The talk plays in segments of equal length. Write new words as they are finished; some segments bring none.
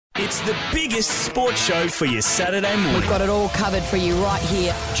It's the biggest sports show for your Saturday morning. We've got it all covered for you right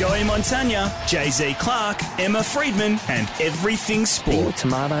here. Joey Montagna, Jay-Z Clark, Emma Friedman, and everything Are you a sport.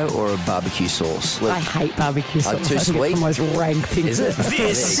 tomato or a barbecue sauce? I hate barbecue sauce. too I think sweet? It's the most rank thing. Is it?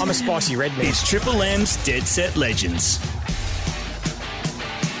 This I'm a spicy red man. is Triple M's Dead Set Legends.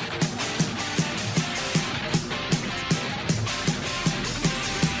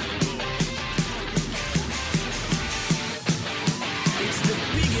 It's the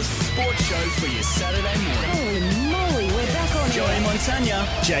biggest sports show for your Saturday morning. Holy moly, we're back on Joey here.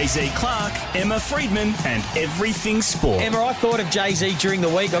 Montagna, Jay-Z Clark, Emma Friedman, and everything sport. Emma, I thought of Jay-Z during the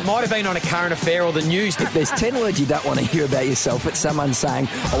week. It might have been on a current affair or the news. There's 10 words you don't want to hear about yourself. It's someone saying,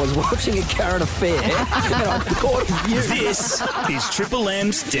 I was watching a current affair and I thought of you. This is Triple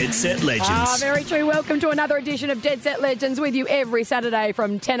M's Dead Set Legends. Very true. Welcome to another edition of Dead Set Legends with you every Saturday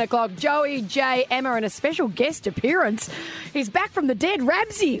from 10 o'clock. Joey, Jay, Emma, and a special guest appearance. He's back from the dead,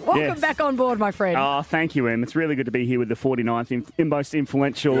 Ramsey. Welcome Yes. back on board, my friend. Oh, thank you, Em. It's really good to be here with the 49th most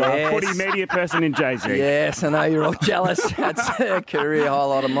influential Yes. footy media person in Jay-Z. Yes, I know you're all jealous. That's a career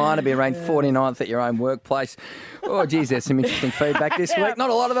highlight of mine to be ranked 49th at your own workplace. Oh, geez, there's some interesting feedback this week. Not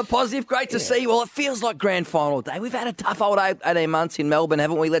a lot of it positive. Great to see. Well, it feels like grand final day. We've had a tough old 18 months in Melbourne,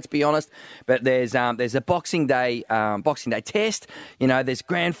 haven't we? Let's be honest. But there's a Boxing Day test. You know, there's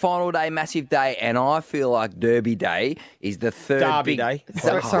grand final day, massive day, and I feel like Derby Day is the third Derby big Day.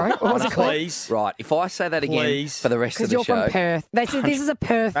 Sorry, what was it called? Please. Right, if I say that again Please. for the rest of Because the you're show. from Perth. This is a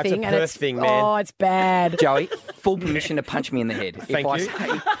Perth That's a thing. and Perth it's, thing, man. Oh, it's bad. Joey, full permission to punch me in the head. Thank if you.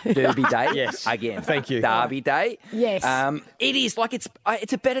 I say Derby Day, Yes. again. Thank you. Derby Day. Yes. It is like it's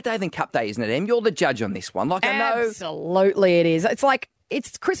a better day than Cup Day, isn't it, Em? You're the judge on this one. Like I know. Absolutely it is. It's like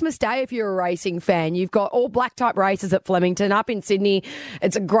it's Christmas Day if you're a racing fan. You've got all black type races at Flemington up in Sydney.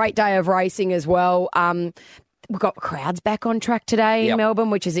 It's a great day of racing as well. We've got crowds back on track today in Yep. Melbourne,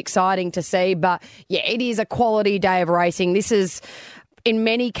 which is exciting to see. But yeah, it is a quality day of racing. This is, in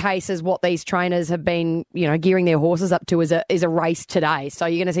many cases, what these trainers have been, gearing their horses up to is a race today. So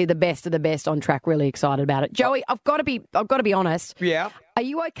you're going to see the best of the best on track. Really excited about it. Joey, I've got to be honest. Yeah. Are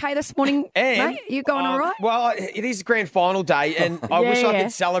you okay this morning, And, mate? You going all right? Well, it is grand final day, and I wish I yeah.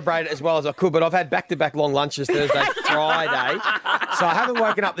 could celebrate it as well as I could, but I've had back-to-back long lunches Thursday, Friday, so I haven't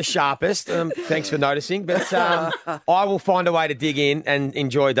woken up the sharpest. Thanks for noticing, but I will find a way to dig in and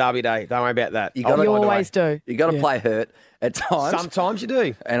enjoy Derby Day. Don't worry about that. You I'll gotta- You find a way. always do. You got to play hurt at times. Sometimes you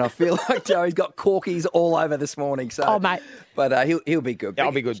do. And I feel like Joey's got corkies all over this morning. So, Oh, mate. But he'll be good. Yeah,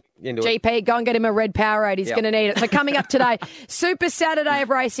 I'll be good. Into it. GP, go and get him a red Powerade. He's Yep. going to need it. So coming up today, Super Saturday of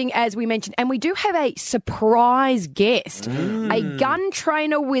Racing, as we mentioned. And we do have a surprise guest, a gun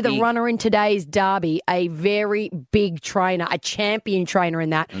trainer with a runner in today's derby, a very big trainer, a champion trainer in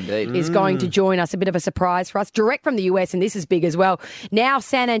that, Indeed. is going to join us. A bit of a surprise for us, direct from the US, and this is big as well. Now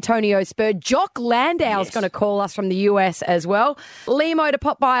San Antonio Spur, Jock Landau is going to call us from the US as well. Limo to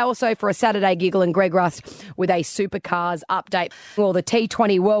pop by also for a Saturday giggle, and Greg Rust with a supercars update. Well, the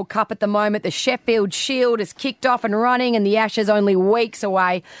T20 World Cup at the moment, the Sheffield Shield is kicked off and running, and the Ashes only weeks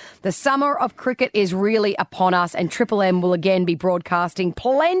away. The summer of cricket is really upon us, and Triple M will again be broadcasting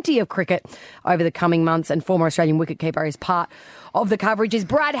plenty of cricket over the coming months, and former Australian wicketkeeper is part of the coverage is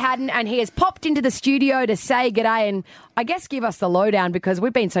Brad Haddon, and he has popped into the studio to say g'day and I guess give us the lowdown because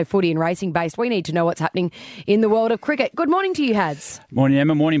we've been so footy and racing based. We need to know what's happening in the world of cricket. Good morning to you, Hads. Morning,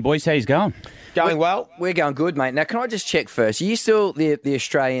 Emma. Morning, boys. How's it going? Going well? We're going good, mate. Now, can I just check first? Are you still the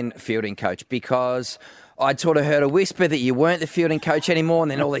Australian fielding coach? Because I'd sort of heard a whisper that you weren't the fielding coach anymore,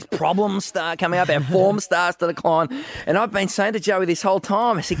 and then all these problems start coming up, our form starts to decline. And I've been saying to Joey this whole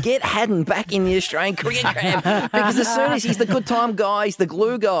time, I said, get Haddon back in the Australian cricket camp, because as soon as he's the good time guy, he's the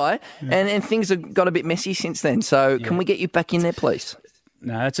glue guy, and things have got a bit messy since then. So can we get you back in there, please?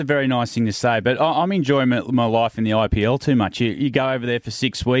 No, that's a very nice thing to say, but I'm enjoying my life in the IPL too much. You go over there for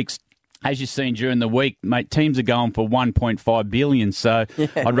 6 weeks. As you've seen during the week, mate, teams are going for $1.5 billion, so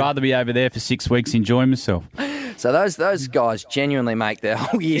I'd rather be over there for 6 weeks enjoying myself. So those guys genuinely make their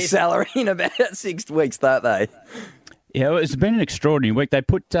whole year's salary in about 6 weeks, don't they? Yeah, it's been an extraordinary week. They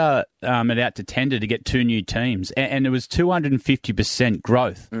put it out to tender to get 2 new teams, and there was 250%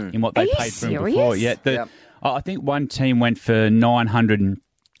 growth in what they Are you paid for them serious? before. Yeah, Yep. I think one team went for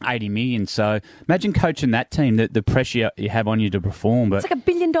 980 million. So imagine coaching that team, the pressure you have on you to perform. But It's like $1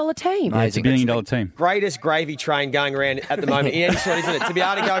 billion team. it's a $1 billion team. Greatest gravy train going around at the moment in any sort, isn't it? To be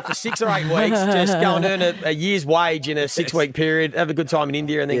able to go for 6 or 8 weeks, just go and earn a year's wage in a 6-week period, have a good time in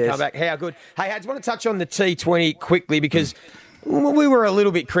India and then Yes. come back. How good. Hey, I just want to touch on the T20 quickly because We were a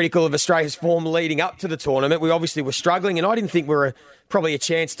little bit critical of Australia's form leading up to the tournament. We obviously were struggling, and I didn't think we were probably a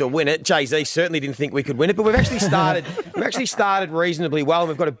chance to win it. Jay-Z certainly didn't think we could win it, but we've actually started reasonably well, and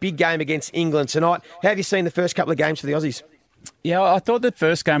we've got a big game against England tonight. How have you seen the first couple of games for the Aussies? Yeah, I thought the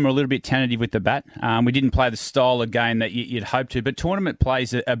first game were a little bit tentative with the bat. We didn't play the style of game that you'd hope to, but tournament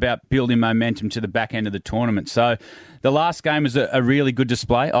plays are about building momentum to the back end of the tournament. So the last game was a really good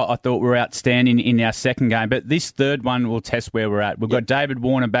display. I thought we were outstanding in our second game, but this third one will test where we're at. We've got David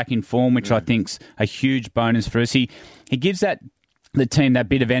Warner back in form, which I think's a huge bonus for us. He gives the team that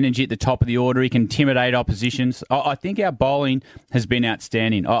bit of energy at the top of the order. He can intimidate oppositions. I think our bowling has been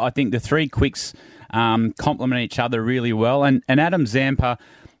outstanding. I think the three quicks complement each other really well. And Adam Zampa,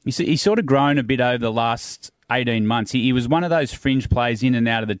 he's sort of grown a bit over the last 18 months. He was one of those fringe players in and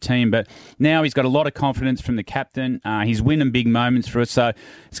out of the team, but now he's got a lot of confidence from the captain. He's winning big moments for us, so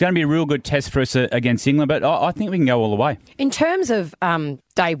it's going to be a real good test for us against England, but I think we can go all the way. In terms of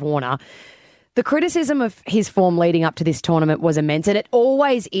Dave Warner, the criticism of his form leading up to this tournament was immense, and it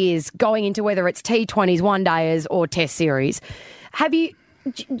always is going into whether it's T20s, one-dayers or Test series.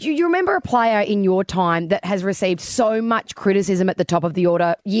 Do you remember a player in your time that has received so much criticism at the top of the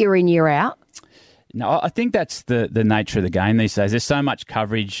order year in, year out? No, I think that's the nature of the game these days. There's so much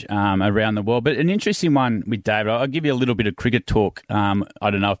coverage around the world. But an interesting one with David, I'll give you a little bit of cricket talk. I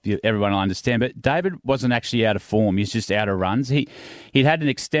don't know if everyone will understand, but David wasn't actually out of form. He's just out of runs. He'd had an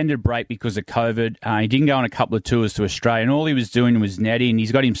extended break because of COVID. He didn't go on a couple of tours to Australia, and all he was doing was netting.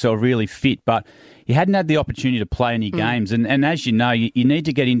 He's got himself really fit, but he hadn't had the opportunity to play any games. And as you know, you need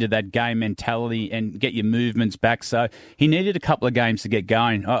to get into that game mentality and get your movements back. So he needed a couple of games to get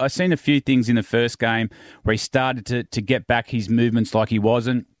going. I've seen a few things in the first game where he started to get back his movements like he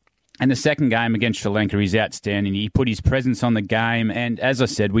wasn't. And the second game against Sri Lanka, he's outstanding. He put his presence on the game. And as I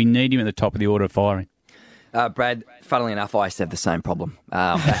said, we need him at the top of the order of firing. Brad, funnily enough, I used to have the same problem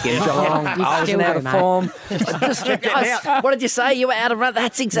back in Geelong. I wasn't out of form. What did you say? You were out of run?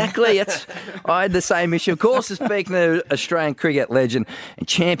 That's exactly it. I had the same issue. Of course, speaking of Australian cricket legend and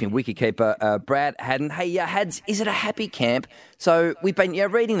champion wicketkeeper Brad Haddin. Hey, Hads, is it a happy camp? So we've been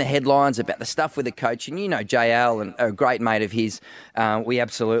reading the headlines about the stuff with the coach, and you know JL and a great mate of his. We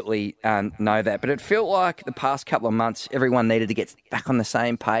absolutely know that. But it felt like the past couple of months, everyone needed to get back on the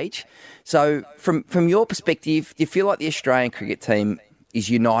same page. So from your perspective, do you feel like the Australian cricket team is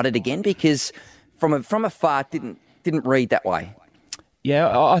united again? Because from afar, it didn't read that way.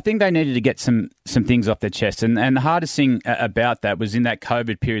 Yeah, I think they needed to get some things off their chest. And the hardest thing about that was in that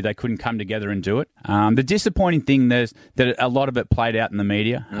COVID period, they couldn't come together and do it. The disappointing thing is that a lot of it played out in the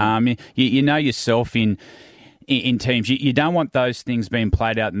media. You know yourself in teams, you don't want those things being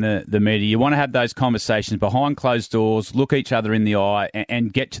played out in the media. You want to have those conversations behind closed doors, look each other in the eye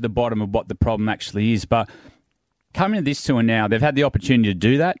and get to the bottom of what the problem actually is. But coming to this tour now, they've had the opportunity to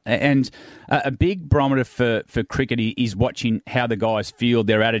do that. And a big barometer for cricket is watching how the guys feel,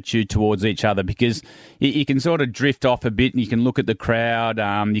 their attitude towards each other, because you can sort of drift off a bit and you can look at the crowd,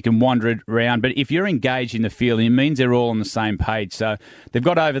 you can wander it around. But if you're engaged in the field, it means they're all on the same page. So they've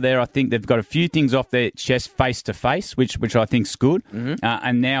got over there, I think they've got a few things off their chest face to face, which I think's good. Mm-hmm.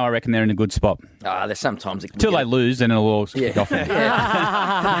 And now I reckon they're in a good spot. There's sometimes until they lose, then it'll all kick off.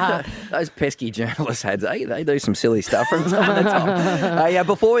 Those pesky journalists, they do some silly stuff from time to time.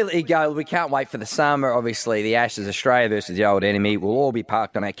 Before we let you go, we can't wait for the summer. Obviously, the Ashes, Australia versus the old enemy. We'll all be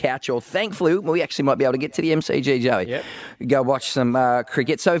parked on our couch, or thankfully, we actually might be able to get to the MCG, Joey. Yep. Go watch some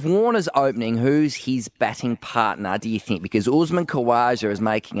cricket. So if Warner's opening, who's his batting partner, do you think? Because Usman Khawaja is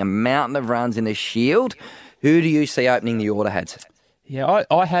making a mountain of runs in the Shield. Who do you see opening the order, Hads? Yeah,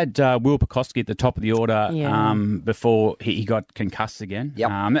 I had Will Pucovski at the top of the order before he got concussed again.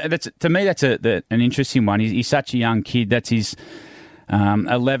 Yep. To me, that's an interesting one. He's such a young kid. That's his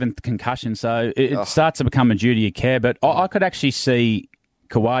 11th concussion, so it starts to become a duty of care. But I could actually see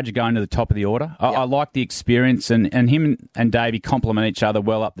Khawaja going to the top of the order. I like the experience, and him and Davey complement each other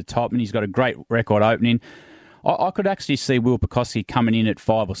well up the top, and he's got a great record opening. I could actually see Will Pucovski coming in at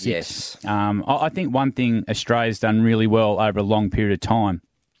 5 or 6. Yes. I think one thing Australia's done really well over a long period of time,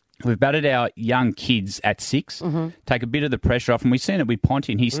 we've batted our young kids at 6, take a bit of the pressure off, and we've seen it with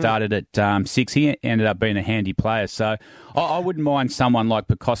Ponting. He started at 6. He ended up being a handy player. So I wouldn't mind someone like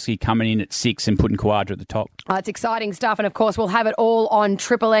Pucovski coming in at 6 and putting Khawaja at the top. It's exciting stuff, and of course we'll have it all on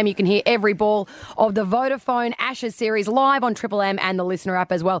Triple M. You can hear every ball of the Vodafone Ashes series live on Triple M and the Listener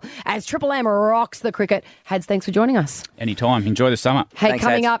app as well, as Triple M rocks the cricket. Hads, thanks for joining us. Anytime. Enjoy the summer. Hey, thanks,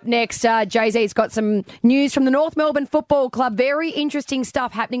 coming Hads. up next, Jay-Z's got some news from the North Melbourne Football Club. Very interesting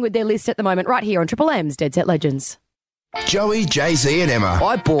stuff happening with their list at the moment, right here on Triple M's Dead Set Legends. Joey, Jay-Z and Emma.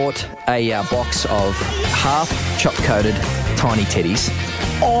 I bought a box of half chop-coated tiny teddies.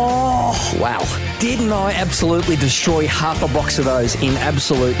 Oh, wow. Didn't I absolutely destroy half a box of those in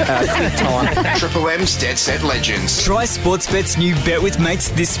absolute quick time? Triple M's Dead Set Legends. Try Sportsbet's new Bet with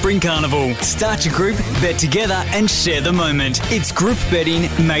Mates this spring carnival. Start your group, bet together, and share the moment. It's group betting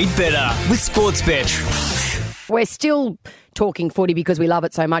made better with Sportsbet. We're still talking footy because we love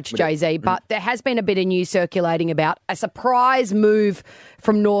it so much, Jay-Z, but there has been a bit of news circulating about a surprise move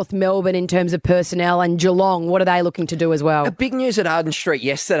from North Melbourne in terms of personnel, and Geelong. What are they looking to do as well? Big news at Arden Street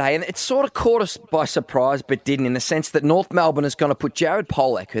yesterday, and it sort of caught us by surprise, but didn't, in the sense that North Melbourne is going to put Jared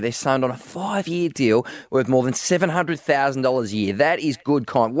Polec, who they signed on a 5-year deal worth more than $700,000 a year. That is good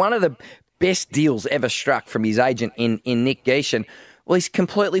kind. One of the best deals ever struck from his agent in Nick Geeshan. Well, he's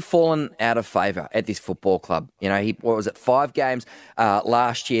completely fallen out of favour at this football club. You know, he was at 5 games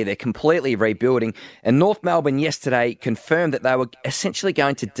last year. They're completely rebuilding. And North Melbourne yesterday confirmed that they were essentially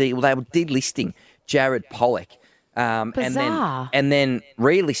going to they were delisting Jared Polec. Bizarre. And then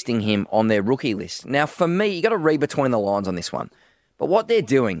relisting him on their rookie list. Now, for me, you got to read between the lines on this one. But what they're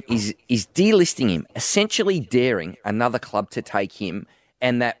doing is delisting him, essentially daring another club to take him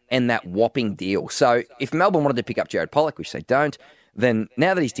and that whopping deal. So if Melbourne wanted to pick up Jared Polec, which they don't, then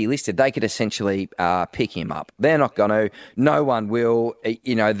now that he's delisted, they could essentially pick him up. They're not going to. No one will.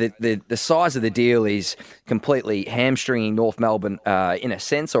 You know, the size of the deal is completely hamstringing North Melbourne in a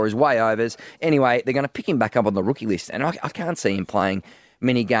sense, or is way overs. Anyway, they're going to pick him back up on the rookie list, and I can't see him playing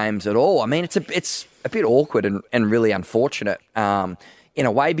many games at all. I mean, it's a bit awkward and really unfortunate. In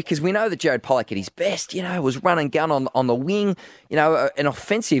a way, because we know that Jared Polec at his best, you know, was run and gun on the wing, you know, an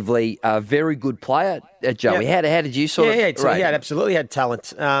offensively very good player, Joey. Yeah. How did you sort of rate he absolutely had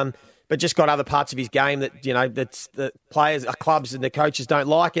talent, but just got other parts of his game that, you know, that's the players, clubs and the coaches don't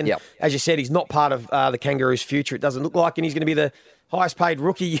like. And as you said, he's not part of the Kangaroos' future. It doesn't look like, and he's going to be the highest paid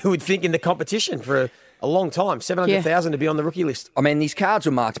rookie you would think in the competition for a long time. $700,000 to be on the rookie list. I mean, these cards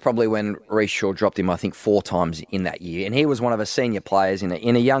were marked probably when Reece Shaw dropped him, I think, 4 times in that year, and he was one of the senior players in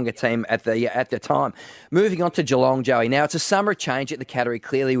a younger team at the time. Moving on to Geelong, Joey. Now, it's a summer change at the Cattery,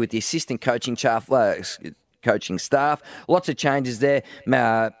 clearly, with the assistant coaching staff. Lots of changes there.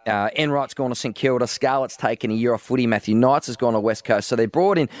 Enright's gone to St Kilda. Scarlett's taken a year off footy. Matthew Knights has gone to West Coast. So they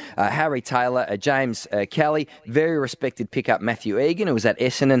brought in Harry Taylor, James Kelly, very respected pickup Matthew Egan, who was at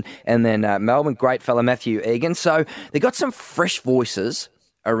Essendon, and then Melbourne, great fella Matthew Egan. So they got some fresh voices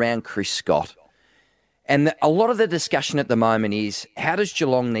around Chris Scott. And a lot of the discussion at the moment is, how does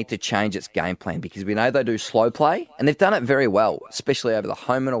Geelong need to change its game plan? Because we know they do slow play, and they've done it very well, especially over the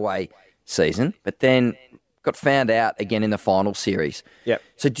home and away season. But then got found out again in the final series. Yep.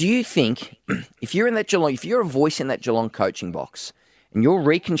 So do you think, if you're a voice in that Geelong coaching box, and you're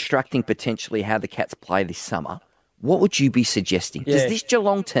reconstructing potentially how the Cats play this summer, what would you be suggesting? Yeah. Does this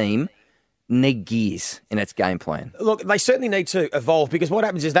Geelong team need gears in its game plan? Look, they certainly need to evolve, because what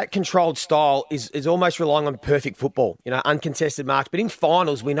happens is that controlled style is almost relying on perfect football, you know, uncontested marks. But in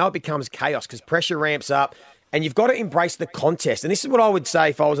finals, we know it becomes chaos because pressure ramps up. And you've got to embrace the contest. And this is what I would say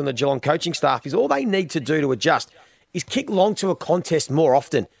if I was on the Geelong coaching staff, is all they need to do to adjust is kick long to a contest more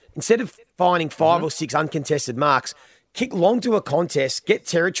often. Instead of finding 5 or 6 uncontested marks, kick long to a contest, get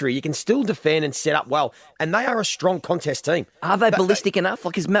territory. You can still defend and set up well. And they are a strong contest team. Are they ballistic enough?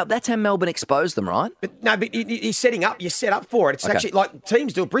 Like, that's how Melbourne exposed them, right? But you're setting up. You're set up for it. It's actually like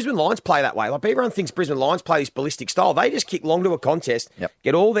teams do. Brisbane Lions play that way. Like, everyone thinks Brisbane Lions play this ballistic style. They just kick long to a contest,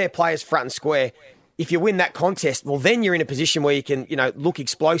 get all their players front and square. If you win that contest, well, then you're in a position where you can, you know, look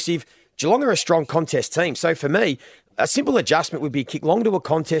explosive. Geelong are a strong contest team. So for me, a simple adjustment would be kick long to a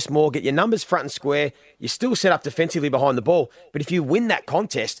contest more, get your numbers front and square. You're still set up defensively behind the ball. But if you win that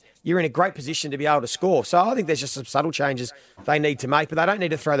contest, you're in a great position to be able to score. So I think there's just some subtle changes they need to make, but they don't need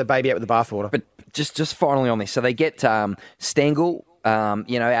to throw the baby out with the bathwater. But just finally on this, so they get Stengel,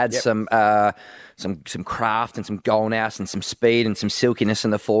 add some craft and some goalness and some speed and some silkiness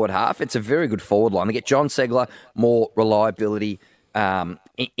in the forward half. It's a very good forward line. They get John Segler, more reliability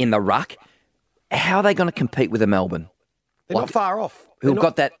in the ruck. How are they going to compete with the Melbourne? They're not far off. Who've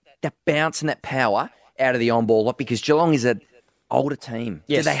got that bounce and that power out of the on-ball lot, because Geelong is an older team.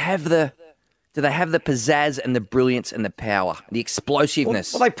 Yes. Do they have the pizzazz and the brilliance and the power, the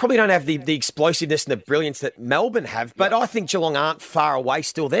explosiveness? Well, they probably don't have the explosiveness and the brilliance that Melbourne have, but I think Geelong aren't far away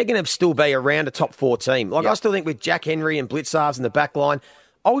still. They're going to still be around a top 4 team. I still think with Jack Henry and Blitzarves in the back line,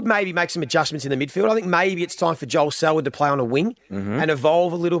 I would maybe make some adjustments in the midfield. I think maybe it's time for Joel Selwood to play on a wing and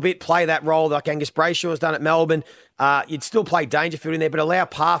evolve a little bit, play that role like Angus Brayshaw's done at Melbourne. You'd still play Dangerfield in there, but allow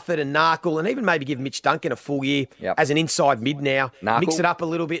Parfitt and Narkle, and even maybe give Mitch Duncan a full year as an inside mid now. Narkle. Mix it up a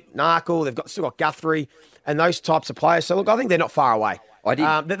little bit. Narkle, still got Guthrie and those types of players. So, look, I think they're not far away. I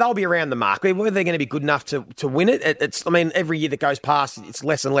did. They'll be around the mark. Whether they're going to be good enough to win it, every year that goes past, it's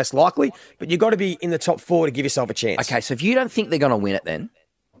less and less likely. But you've got to be in the top 4 to give yourself a chance. Okay, so if you don't think they're going to win it then,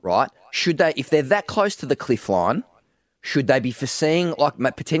 right, should they, if they're that close to the cliff line, should they be foreseeing, like,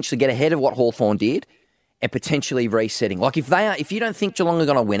 potentially get ahead of what Hawthorn did and potentially resetting? Like, if you don't think Geelong are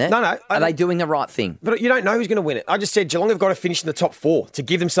going to win it, are they doing the right thing? But you don't know who's going to win it. I just said Geelong have got to finish in the top 4 to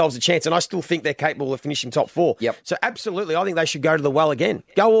give themselves a chance, and I still think they're capable of finishing top 4. Yep. So absolutely, I think they should go to the well again.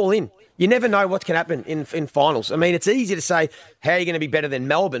 Go all in. You never know what can happen in finals. I mean, it's easy to say, how are you going to be better than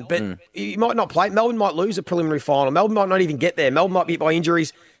Melbourne? But you might not play. Melbourne might lose a preliminary final. Melbourne might not even get there. Melbourne might be hit by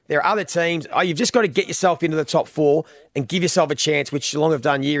injuries. There are other teams. You've just got to get yourself into the top 4 and give yourself a chance, which Geelong have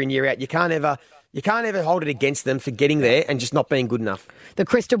done year in, year out. You can't ever hold it against them for getting there and just not being good enough. The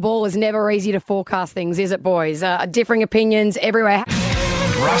crystal ball is never easy to forecast things, is it, boys? Differing opinions everywhere.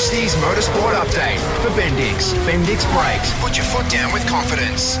 Rusty's Motorsport Update for Bendix. Bendix Brakes. Put your foot down with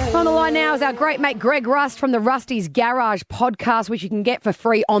confidence. On the line now is our great mate Greg Rust from the Rusty's Garage podcast, which you can get for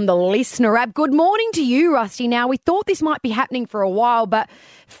free on the Listener app. Good morning to you, Rusty. Now, we thought this might be happening for a while, but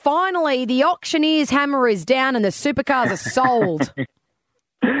finally the auctioneer's hammer is down and the supercars are sold.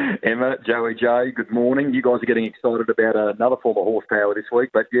 Emma, Joey J, good morning. You guys are getting excited about another form of horsepower this week,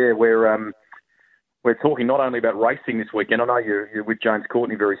 but yeah, we're talking not only about racing this weekend. I know you're with James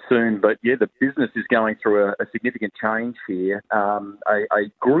Courtney very soon, but yeah, the business is going through a significant change here. A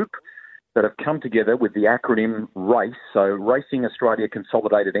group that have come together with the acronym RACE, so Racing Australia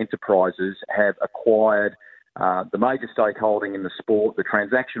Consolidated Enterprises, have acquired the major stakeholding in the sport. The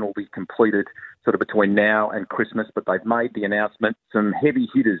transaction will be completed sort of between now and Christmas, but they've made the announcement. Some heavy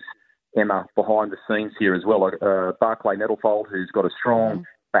hitters, Emma, behind the scenes here as well, like Barclay Nettlefold, who's got a strong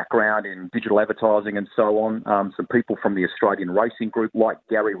background in digital advertising and so on. Some people from the Australian Racing Group, like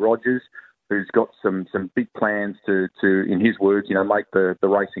Gary Rogers, who's got some big plans to in his words, make the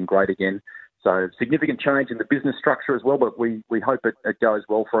racing great again. So significant change in the business structure as well, but we hope it goes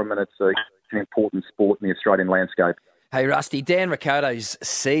well for him, and it's an important sport in the Australian landscape. Hey, Rusty, Dan Ricciardo's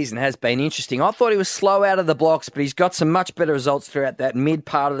season has been interesting. I thought he was slow out of the blocks, but he's got some much better results throughout that mid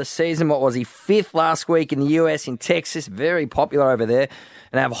part of the season. What was he, 5th last week in the US, in Texas, very popular over there,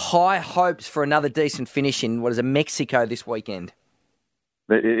 and have high hopes for another decent finish in, Mexico this weekend.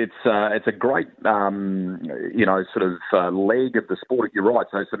 It's a great, sort of leg of the sport. You're right.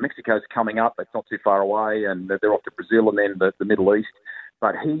 So Mexico's coming up. It's not too far away, and they're off to Brazil and then the Middle East.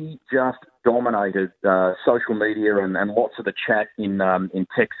 But he just dominated social media and lots of the chat in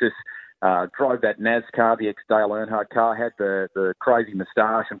Texas. Drove that NASCAR, the ex-Dale Earnhardt car, had the crazy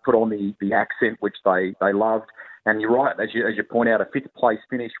moustache and put on the accent, which they loved. And you're right, as you point out, a 5th place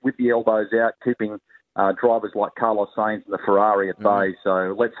finish with the elbows out, keeping drivers like Carlos Sainz and the Ferrari at bay.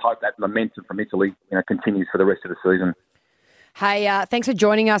 So let's hope that momentum from Italy continues for the rest of the season. Hey, thanks for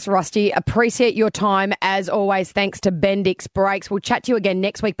joining us, Rusty. Appreciate your time, as always, thanks to Bendix Brakes. We'll chat to you again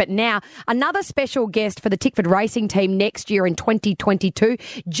next week. But now, another special guest for the Tickford Racing team next year in 2022.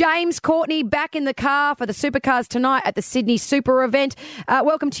 James Courtney back in the car for the Supercars tonight at the Sydney Super event.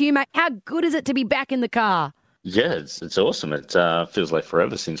 Welcome to you, mate. How good is it to be back in the car? Yeah, it's awesome. It feels like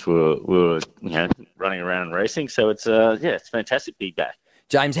forever since we were running around and racing. So it's fantastic to be back.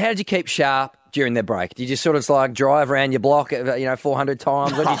 James, how did you keep sharp during the break? Did you sort of drive around your block, 400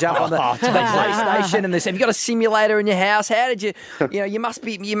 times? Or did you jump on the PlayStation and this? Have you got a simulator in your house? How did you, can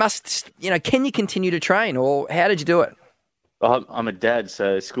you continue to train, or how did you do it? I'm a dad,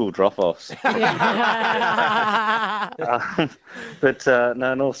 so school drop-offs. But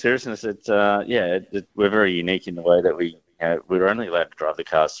no, in all seriousness, we're very unique in the way that we're only allowed to drive the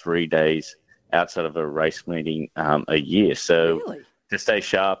cars 3 days outside of a race meeting a year. So. Really? To stay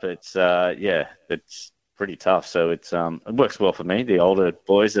sharp, it's pretty tough. So it works well for me. The older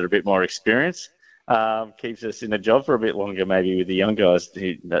boys that are a bit more experienced keeps us in the job for a bit longer, maybe with the young guys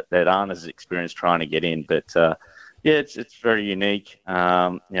that aren't as experienced trying to get in. But it's very unique.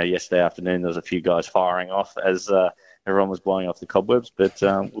 Yesterday afternoon there was a few guys firing off as everyone was blowing off the cobwebs, but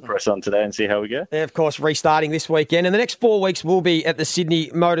we'll press on today and see how we go. Yeah, of course, restarting this weekend. And the next 4 weeks will be at the Sydney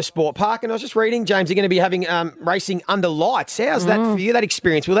Motorsport Park. And I was just reading, James, you're going to be having racing under lights. How's that for you, that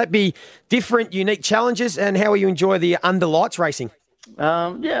experience? Will that be different, unique challenges? And how will you enjoy the under lights racing? Look,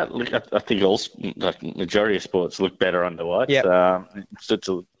 I think the majority of sports look better under lights. Yep. It's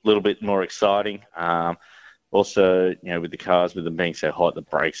a little bit more exciting. Also, with the cars, with them being so hot, the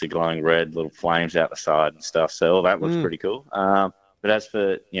brakes are glowing red, little flames out the side and stuff. So all that looks pretty cool. But as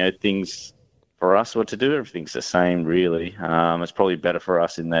for, things for us, what to do, everything's the same, really. It's probably better for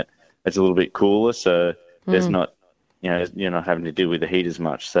us in that it's a little bit cooler. So there's not, you're not having to deal with the heat as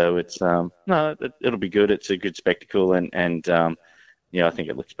much. So it's, it'll be good. It's a good spectacle. And I think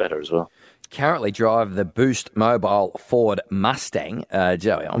it looks better as well. Currently drive the Boost Mobile Ford Mustang.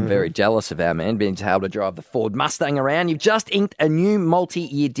 Joey, I'm very jealous of our man being able to drive the Ford Mustang around. You've just inked a new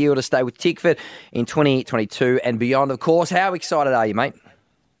multi-year deal to stay with Tickford in 2022 and beyond, of course. How excited are you, mate?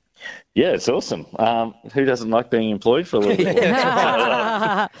 Yeah, it's awesome. Who doesn't like being employed for a little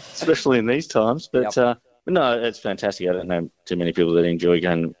bit? Especially in these times. But no, it's fantastic. I don't know too many people that enjoy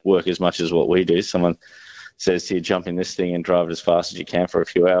going to work as much as what we do. Someone says to you, jump in this thing and drive it as fast as you can for a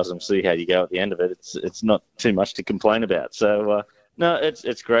few hours and see how you go at the end of it. It's not too much to complain about. So, no,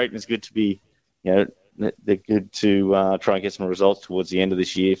 it's great. And it's good to be, they're good to try and get some results towards the end of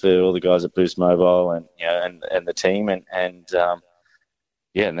this year for all the guys at Boost Mobile and the team. And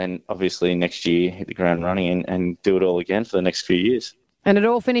then obviously next year hit the ground running and do it all again for the next few years. And it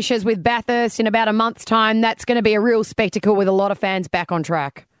all finishes with Bathurst in about a month's time. That's going to be a real spectacle with a lot of fans back on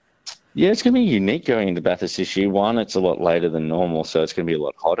track. Yeah, it's going to be unique going into Bathurst this year. One, it's a lot later than normal, so it's going to be a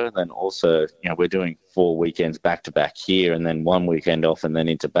lot hotter. Then also, we're doing 4 weekends back-to-back here and then 1 weekend off and then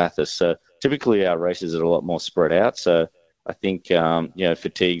into Bathurst. So typically our races are a lot more spread out. So I think,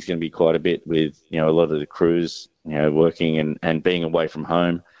 fatigue's going to be quite a bit with, a lot of the crews, working and being away from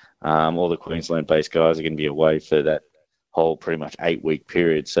home. All the Queensland-based guys are going to be away for that whole pretty much 8-week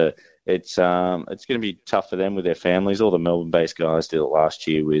period. So it's going to be tough for them with their families. All the Melbourne-based guys did it last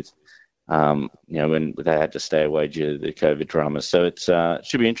year with, when they had to stay away due to the COVID dramas. So it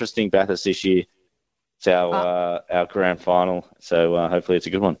should be interesting. Bathurst this year. It's our grand final. So hopefully it's a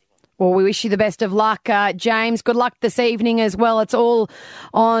good one. Well, we wish you the best of luck, James. Good luck this evening as well. It's all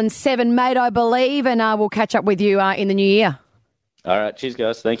on 7, mate, I believe, and we'll catch up with you in the new year. All right. Cheers,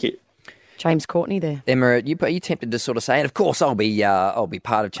 guys. Thank you. James Courtney there. Emma, are you tempted to sort of say, and of course I'll be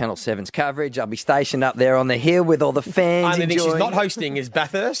part of Channel 7's coverage. I'll be stationed up there on the hill with all the fans. Only thing she's not hosting is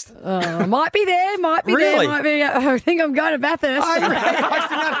Bathurst. Might be there. Really? Might be. I think I'm going to Bathurst. Oh, you're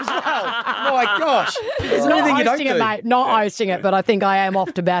hosting that as well. My gosh. It's not hosting it, mate. Not hosting it, but I think I am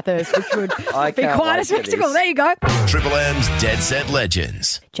off to Bathurst, which would be quite a spectacle. There you go. Triple M's Dead Set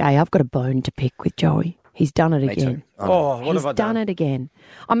Legends. Jay, I've got a bone to pick with Joey. He's done it again. What have I done? He's done it again.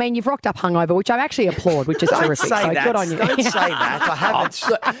 I mean, you've rocked up hungover, which I actually applaud, which is terrific. Say that. Good on you. Don't say that. I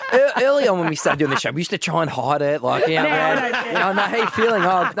haven't. Early on when we started doing the show, we used to try and hide it. Like, no, how you feeling?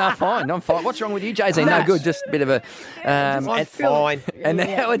 Oh, no, fine. I'm fine. What's wrong with you, Jay-Z? No, good. Just a bit of a... I'm fine. And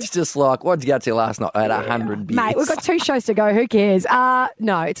now it's just like, what did you get to last night? I had 100 beers. Mate, we've got 2 shows to go. Who cares?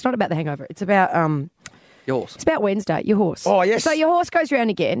 No, it's not about the hangover. It's about... Your horse. It's about Wednesday, your horse. Oh, yes. So your horse goes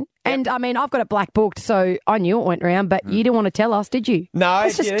round again. Yep. And, I mean, I've got it black booked, so I knew it went round, but you didn't want to tell us, did you? No,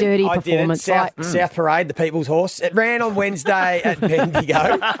 it's just dirty performance. South Parade, the People's Horse. It ran on Wednesday at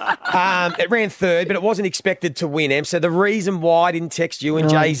Bendigo. It ran 3rd, but it wasn't expected to win, Em. So the reason why I didn't text you and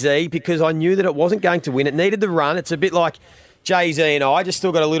Jay-Z, because I knew that it wasn't going to win. It needed the run. It's a bit like Jay-Z and I just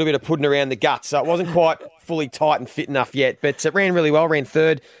still got a little bit of pudding around the guts, so it wasn't quite fully tight and fit enough yet, but it ran really well, ran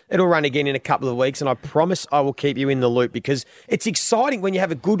 3rd. It'll run again in a couple of weeks, and I promise I will keep you in the loop because it's exciting when you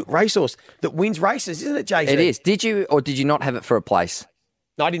have a good racehorse that wins races, isn't it, Jay-Z? It is. Did you or did you not have it for a place?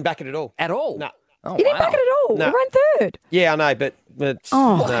 No, I didn't back it at all. At all? No. Oh, You didn't back it at all. No. It ran 3rd. Yeah, I know, but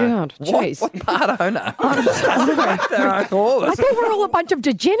Oh, no. God. Jeez. What part owner? I thought we're all a bunch of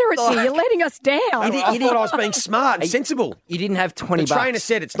degenerates here. You're letting us down. I thought I was being smart and sensible. You didn't have $20. The trainer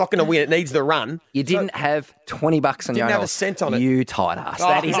said it's not going to win. It needs the run. You didn't have $20 on your Didn't have a horse. cent on it. You tight ass. Oh,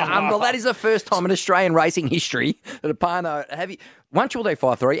 That is oh, unbelievable. That is the first time in Australian racing history that a Parno have you. Once you'll do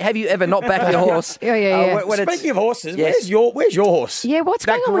 5-3. Have you ever not backed your horse? Yeah. Speaking of horses, Yes. where's your horse? Yeah, what's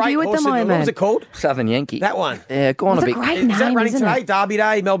That going on with great you at horse the What was moment? it called? Southern Yankee. That one. Yeah, go on It's a a bit. great Is that name, running isn't today? it? Derby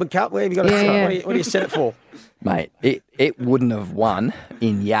Day, Melbourne Cup? Where have you got it? Yeah. What do you set it for? Mate, it wouldn't have won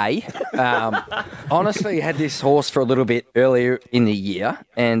in Yay. Honestly, had this horse for a little bit earlier in the year,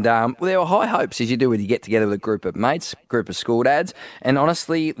 and there were high hopes, as you do when you get together with a group of mates, group of school dads, and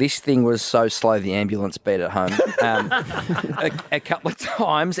honestly, this thing was so slow the ambulance beat it home a couple of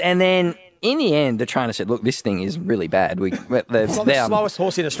times, and then in the end, the trainer said, look, this thing is really bad. It's like the slowest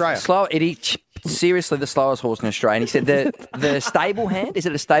horse in Australia. Seriously, the slowest horse in Australia. And he said the stable hand, is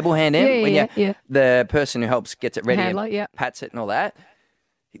it a stable hand? Yeah. The person who helps gets it ready Handler, and yeah. pats it and all that.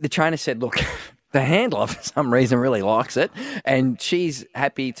 The trainer said, look, the handler for some reason really likes it and she's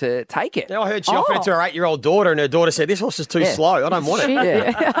happy to take it. I heard she offered it to her 8-year-old daughter and her daughter said, this horse is too slow. I don't want it.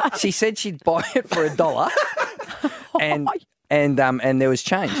 Yeah. She said she'd buy it for $1 and there was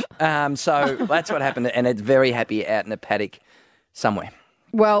change. So that's what happened, and it's very happy out in a paddock somewhere.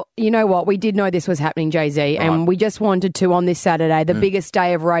 Well, you know what? We did know this was happening, Jay-Z, and we just wanted to, on this Saturday, the biggest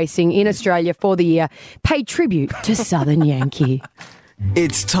day of racing in Australia for the year, pay tribute to Southern Yankee.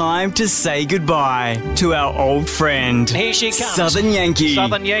 It's time to say goodbye to our old friend. Here she comes. Southern Yankee.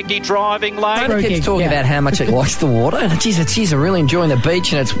 Southern Yankee driving lane. Don't the kids talking about how much it likes the water? She's really enjoying the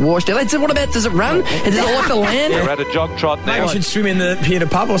beach and it's washed out. What about, does it run? Does it like the land? They're at a jog trot now. Maybe we should swim in the Pier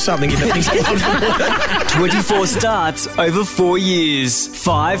pub or something. 24 starts over 4 years.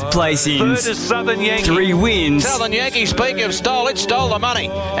 5 placings. Third is Southern Yankee. 3 wins. Southern Yankee, speaking of stole, it stole the money.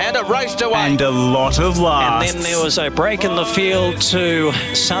 And it raced away. And a lot of laughs. And then there was a break in the field to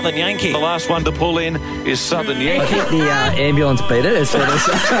Southern Yankee. The last one to pull in is Southern Yankee. I think the ambulance beat it.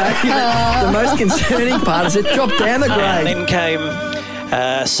 The most concerning part is it dropped down the grade. And then came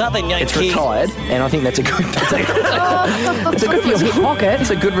Southern Yankee. It's retired, and I think that's a good. It's a good for your hip pocket. It's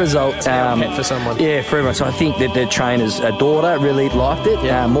a good result for someone. Yeah, for everyone. So I think that the trainer's daughter really liked it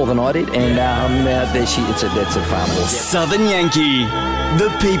more than I did, and it's a farm horse. Southern Yankee, the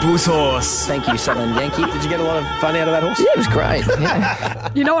people's horse. Thank you, Southern Yankee. Did you get a lot of fun out of that horse? Yeah, it was great. Yeah.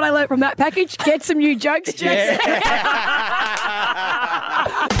 You know what I learnt from that package? Get some new jokes, Jason.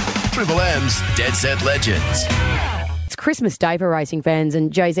 Triple M's Dead Set Legends. It's Christmas Day for racing fans,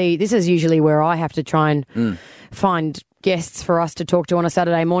 and Jay-Z, this is usually where I have to try and find guests for us to talk to on a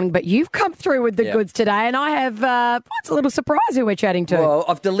Saturday morning, but you've come through with the goods today, and I have, it's a little surprise who we're chatting to. Well,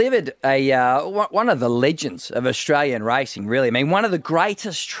 I've delivered one of the legends of Australian racing, really. I mean, one of the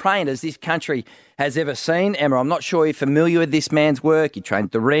greatest trainers this country has ever seen. Emma, I'm not sure you're familiar with this man's work. He trained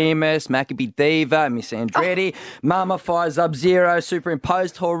Doremus, Maccabee Diva, Miss Andretti, Mama Fire, Sub-Zero,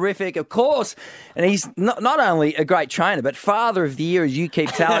 Superimposed, Horrific, of course. And he's not only a great trainer, but Father of the Year, as you keep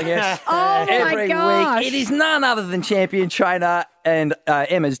telling us every week. It is none other than champion trainer and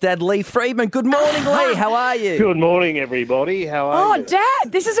Emma's dad, Lee Friedman. Good morning, Lee. How are you? Good morning, everybody. How are you? Oh,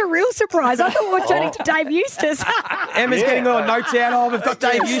 Dad, this is a real surprise. I thought we were chatting to Dave Eustace. Emma's getting all notes out. Oh, we've got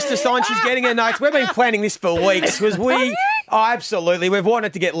Dave Eustace on. She's getting her notes. We've been planning this for weeks because absolutely. We've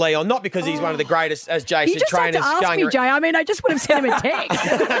wanted to get Lee on, not because he's one of the greatest, as Jay said, trainers. You just had to ask me, Jay. I mean, I just would have sent him a text.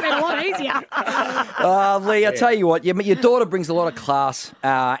 It would have been a lot easier. Lee, I tell you what, your daughter brings a lot of class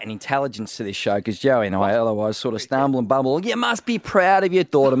and intelligence to this show because Joey and I otherwise sort of stumble and bumble. You must be proud of your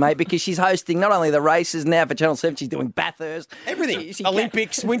daughter, mate, because she's hosting not only the races now for Channel 7, she's doing Bathurst. Everything.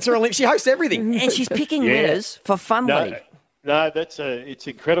 Olympics, Winter Olympics. She hosts everything. And she's picking winners for fun, Lee. No, it's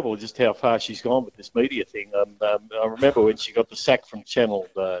incredible just how far she's gone with this media thing. I remember when she got the sack from Channel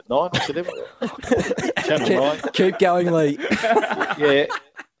 9. Was it ever? Channel 9. Keep going, Lee. Yeah.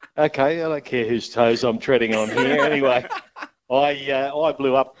 Okay, I don't care whose toes I'm treading on here. Anyway, I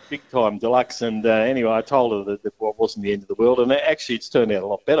blew up big time, Deluxe, and anyway, I told her that it wasn't the end of the world, and actually it's turned out a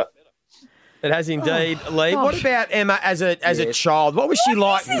lot better. It has indeed, Lee. What about Emma as a child? What was she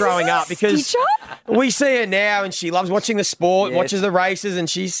like growing up? Because we see her now and she loves watching the sport, watches the races, and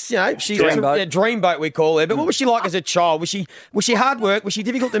she's dreamboat we call her. But what was she like as a child? Was she hard work? Was she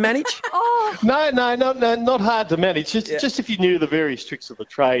difficult to manage? No, not hard to manage. Just if you knew the various tricks of the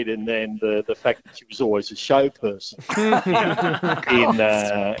trade, and then the fact that she was always a show person.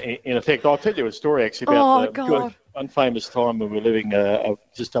 in effect, I'll tell you a story actually about the good, unfamous time when we were living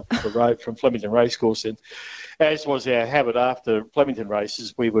just up the road from Flemington Racecourse, and as was our habit after Flemington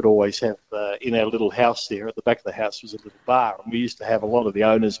races, we would always have in our little house there, at the back of the house was a little bar, and we used to have a lot of the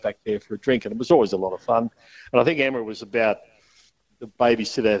owners back there for a drink, and it was always a lot of fun. And I think Emma was about, the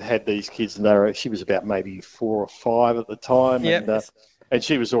babysitter had these kids, and she was about maybe 4 or 5 at the time, and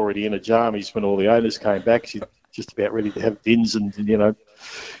she was already in her jammies when all the owners came back. She just about ready to have dins and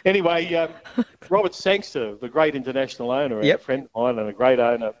Anyway, Robert Sangster, the great international owner, and a friend of mine and a great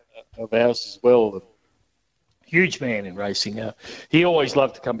owner of ours as well, a huge man in racing. He always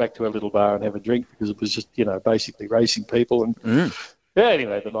loved to come back to our little bar and have a drink because it was just, basically racing people. And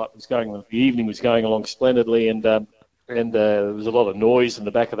anyway, the evening was going along splendidly, and there was a lot of noise in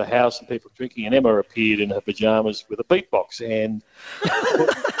the back of the house and people drinking, and Emma appeared in her pajamas with a beatbox and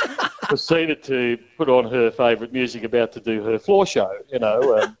proceeded to put on her favourite music, about to do her floor show,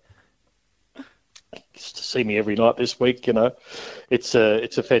 just to see me every night this week, It's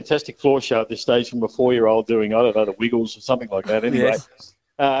a fantastic floor show at this stage from a 4-year-old doing, I don't know, the Wiggles or something like that. Anyway,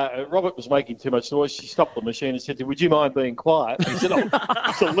 Robert was making too much noise. She stopped the machine and said to him, "Would you mind being quiet?" He said, "Oh,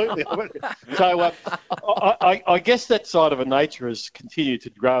 absolutely." So I guess that side of her nature has continued to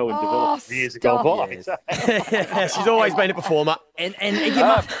grow and develop as years ago by. She's always been a performer. And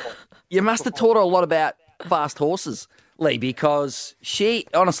you must have taught her a lot about fast horses, Lee, because she,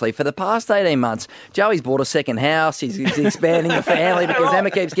 honestly, for the past 18 months, Joey's bought a second house. He's expanding the family because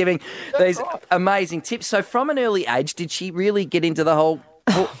Emma keeps giving these amazing tips. So from an early age, did she really get into the whole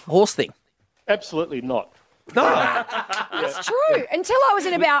horse thing? Absolutely not. No. It's true. Until I was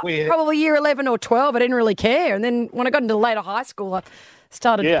in about probably year 11 or 12, I didn't really care. And then when I got into later high school, I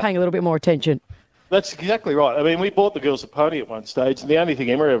started paying a little bit more attention. That's exactly right. I mean, we bought the girls a pony at one stage, and the only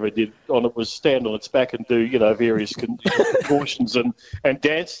thing Emma ever did on it was stand on its back and do, various contortions and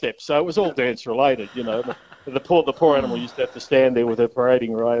dance steps. So it was all dance related, The poor animal used to have to stand there with her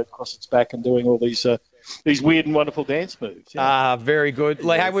parading right across its back and doing all these weird and wonderful dance moves. Very good.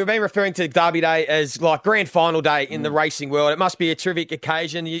 Lee, hey, we've been referring to Derby Day as like grand final day in the racing world. It must be a terrific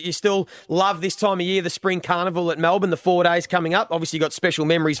occasion. You still love this time of year, the spring carnival at Melbourne, the 4 days coming up. Obviously, you've got special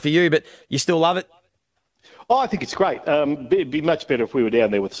memories for you, but you still love it? Oh, I think it's great. It'd be much better if we were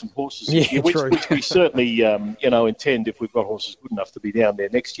down there with some horses, which we certainly, intend if we've got horses good enough to be down there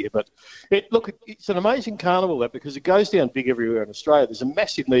next year. But it's an amazing carnival because it goes down big everywhere in Australia. There's a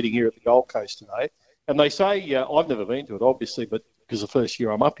massive meeting here at the Gold Coast today, and they say I've never been to it, obviously, but because the first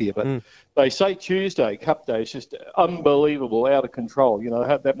year I'm up here. But they say Tuesday, Cup Day, is just unbelievable, out of control.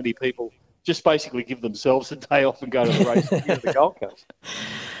 Have that many people just basically give themselves a day off and go to the race here at the Gold Coast.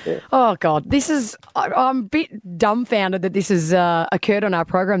 Yeah. Oh, God. I'm a bit dumbfounded that this has occurred on our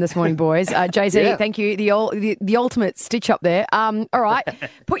program this morning, boys. Jay-Z, thank you. The ultimate stitch up there. All right.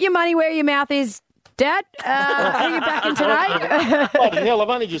 Put your money where your mouth is, Dad. Are you back in today? Bloody hell, I've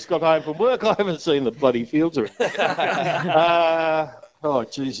only just got home from work. I haven't seen the bloody fields or anything.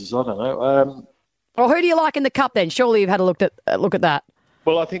 Jesus, I don't know. Well, who do you like in the Cup then? Surely you've had a look at that.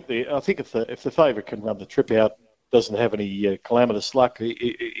 Well, I think if the favourite can run the trip out, doesn't have any calamitous luck,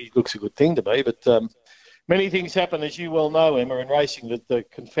 he looks a good thing to me. But many things happen, as you well know, Emma, in racing that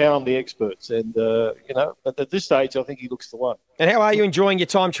confound the experts. And, but at this stage, I think he looks the one. And how are you enjoying your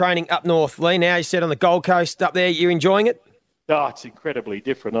time training up north, Lee? Now you said on the Gold Coast up there, you're enjoying it? Oh, it's incredibly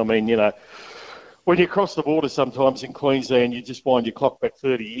different. I mean, when you cross the border sometimes in Queensland, you just wind your clock back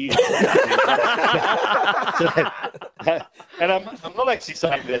 30 years. And I'm not actually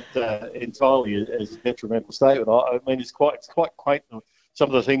saying that entirely as a detrimental statement. I mean, it's quite quaint, some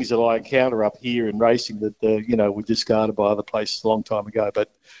of the things that I encounter up here in racing that, were discarded by other places a long time ago.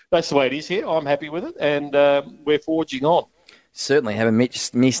 But that's the way it is here. I'm happy with it, and we're forging on. Certainly haven't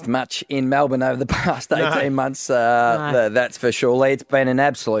missed much in Melbourne over the past 18 months, that's for sure. Lee, it's been an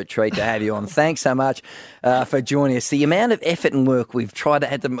absolute treat to have you on. Thanks so much for joining us. The amount of effort and work we've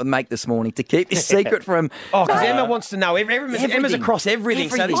had to make this morning to keep this secret from... Oh, because Emma wants to know. Emma's across everything,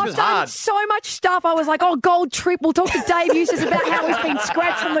 so this was hard. I've done so much stuff. I was like, Gold Trip. We'll talk to Dave Eustace about how he's been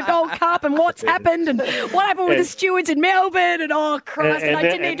scratched from the Gold Cup and what's happened and what happened with the stewards in Melbourne and, Christ, and I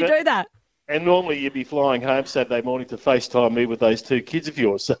didn't need to do that. And normally you'd be flying home Saturday morning to FaceTime me with those two kids of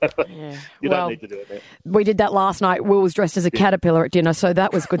yours. So you don't need to do it now. We did that last night. Will was dressed as a caterpillar at dinner, so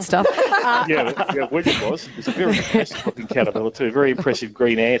that was good stuff. William was. It's a very impressive looking caterpillar too. Very impressive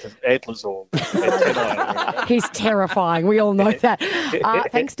green antlers all. He's terrifying. We all know that.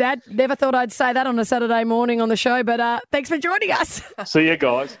 Thanks, Dad. Never thought I'd say that on a Saturday morning on the show, but thanks for joining us. See you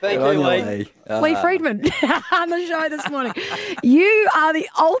guys. Thank you, Lee. Lee Friedman on the show this morning. You are the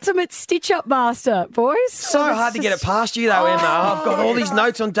ultimate stitch-up master, boys. So hard to get it past you, though, Emma. I've got all these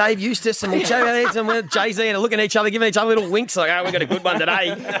notes on Dave Eustace, and we'll chat about it, and we're Jay-Z and looking at each other, giving each other little winks like, we've got a good one today.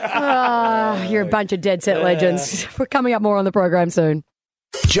 You're a bunch of dead set legends. We're coming up more on the program soon.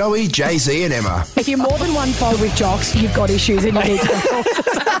 Joey, Jay-Z and Emma. If you're more than one fold with jocks, you've got issues and you need to consult.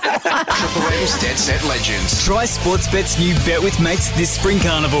 Triple M's Dead Set Legends. Try Sportsbet's new Bet with Mates this spring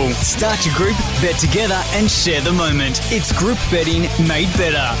carnival. Start your group, bet together and share the moment. It's group betting made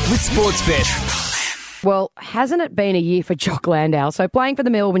better with Sportsbet. Well, hasn't it been a year for Jock Landau? So playing for the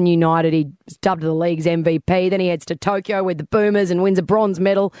Melbourne United, he's dubbed the league's MVP. Then he heads to Tokyo with the Boomers and wins a bronze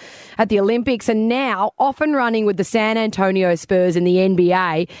medal at the Olympics. And now off and running with the San Antonio Spurs in the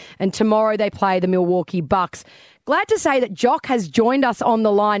NBA. And tomorrow they play the Milwaukee Bucks. Glad to say that Jock has joined us on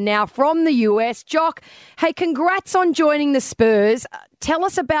the line now from the US. Jock, hey, congrats on joining the Spurs. Tell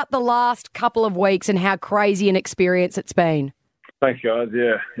us about the last couple of weeks and how crazy an experience it's been. Thanks, guys.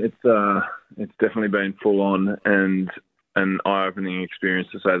 Yeah, it's definitely been full on and an eye-opening experience,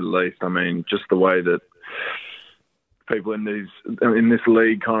 to say the least. I mean, just the way that people in this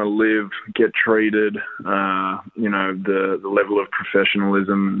league kind of live, get treated, the level of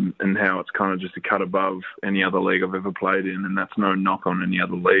professionalism and how it's kind of just a cut above any other league I've ever played in. And that's no knock on any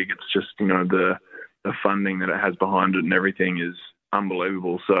other league. It's just, the funding that it has behind it and everything is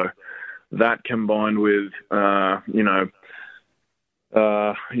unbelievable. So that combined with, I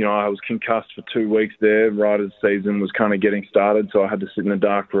was concussed for 2 weeks there right as the season was kind of getting started, so I had to sit in a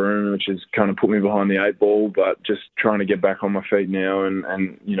dark room, which has kind of put me behind the eight ball, but just trying to get back on my feet now and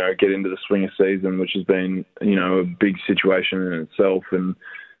get into the swing of season, which has been, a big situation in itself, and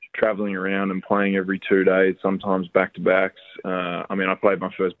travelling around and playing every 2 days, sometimes back-to-backs. I played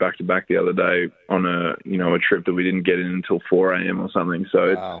my first back-to-back the other day on a trip that we didn't get in until 4 a.m. or something.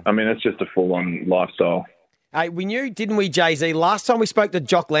 So, Wow. it's just a full-on lifestyle. Hey, we knew, didn't we, Jay-Z? Last time we spoke to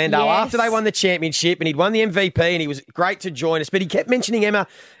Jock Landale, Yes. after they won the championship and he'd won the MVP and he was great to join us, but he kept mentioning, Emma,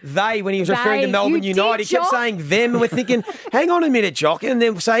 they, when he was referring to They, Melbourne you United. did, He kept Jock. saying them, and we're thinking, hang on a minute, Jock. And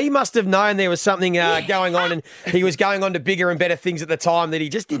then, so he must have known there was something going on, and he was going on to bigger and better things at the time that he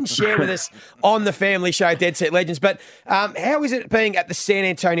just didn't share with us on the family show, Dead Set Legends. But how is it being at the San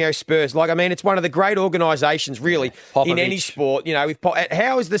Antonio Spurs? It's one of the great organisations, really, in any Popovich. sport.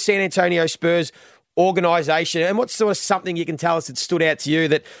 How is the San Antonio Spurs organisation, and what's sort of something you can tell us that stood out to you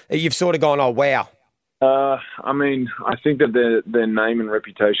that you've sort of gone, oh, wow? I think that their name and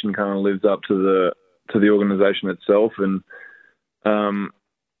reputation kind of lives up to the organisation itself, and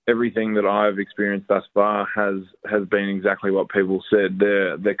everything that I've experienced thus far has been exactly what people said.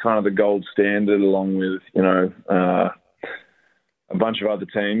 They're kind of the gold standard, along with a bunch of other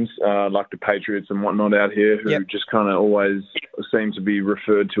teams like the Patriots and whatnot out here, who just kind of always seem to be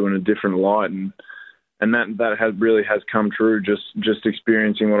referred to in a different light, and that has come true. Just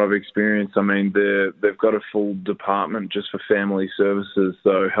experiencing what I've experienced. They've got a full department just for family services.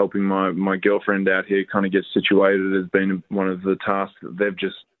 So helping my girlfriend out here kind of get situated has been one of the tasks that they've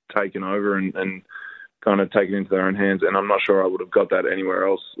just taken over and kind of taken into their own hands. And I'm not sure I would have got that anywhere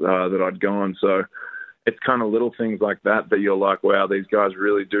else that I'd gone. So it's kind of little things like that you're like, wow, these guys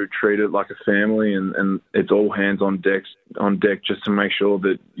really do treat it like a family, and it's all hands on deck just to make sure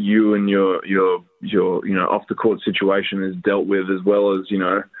that you and your off the court situation is dealt with, as well as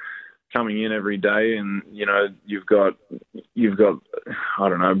coming in every day, and you've got I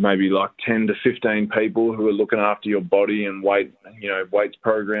don't know, maybe like 10 to 15 people who are looking after your body and weights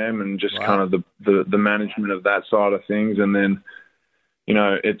program, and just kind of the management of that side of things, and then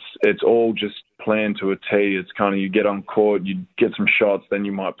it's all just planned to a T. It's kind of, you get on court, you get some shots, then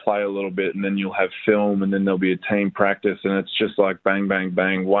you might play a little bit, and then you'll have film, and then there'll be a team practice, and it's just like bang, bang,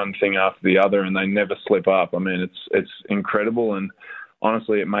 bang, one thing after the other, and they never slip up. It's incredible, and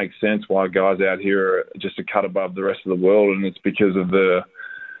honestly, it makes sense why guys out here are just a cut above the rest of the world, and it's because of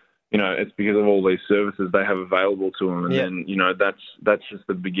it's because of all these services they have available to them. And then, that's just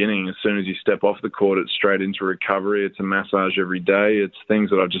the beginning. As soon as you step off the court, it's straight into recovery. It's a massage every day. It's things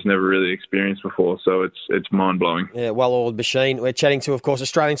that I've just never really experienced before. So it's mind-blowing. Yeah, well-oiled machine. We're chatting to, of course,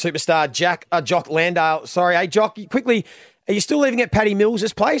 Australian superstar Jock Landale. Sorry, hey, Jock, quickly, are you still living at Paddy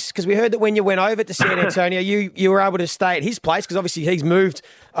Mills' place? Because we heard that when you went over to San Antonio, you were able to stay at his place, because obviously he's moved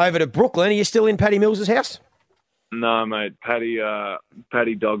over to Brooklyn. Are you still in Paddy Mills' house? No, mate. Paddy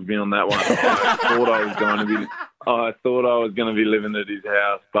dogged me on that one. I thought I was going to be living at his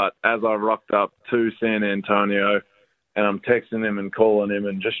house, but as I rocked up to San Antonio, and I'm texting him and calling him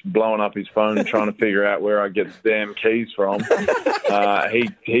and just blowing up his phone and trying to figure out where I get the damn keys from, he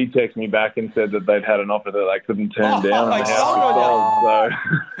texted me back and said that they'd had an offer that they couldn't turn down, and the house was sold.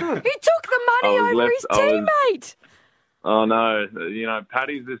 So He took the money over his teammate. Oh no!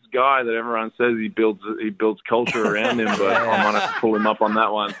 Paddy's this guy that everyone says he builds culture around him, but I might have to pull him up on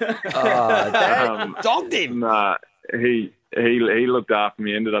that one. Dogged him. Nah, he looked after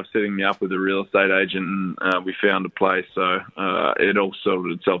me. Ended up setting me up with a real estate agent, and we found a place. So it all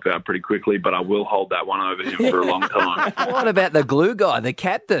sorted itself out pretty quickly. But I will hold that one over him for a long time. What about the glue guy, the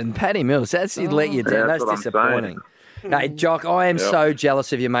captain, Paddy Mills? That's let you down. That's what I'm disappointing. saying. Hey, Jock, I am so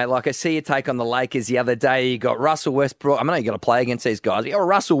jealous of you, mate. Like, I see you take on the Lakers the other day. You got Russell Westbrook. I know you got to play against these guys. You got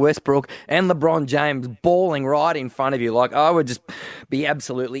Russell Westbrook and LeBron James balling right in front of you. Like, I would just be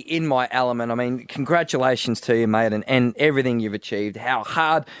absolutely in my element. Congratulations to you, mate, and everything you've achieved, how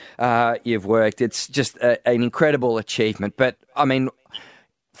hard you've worked. It's just an incredible achievement. But,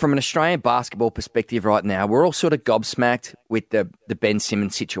 from an Australian basketball perspective right now, we're all sort of gobsmacked with the Ben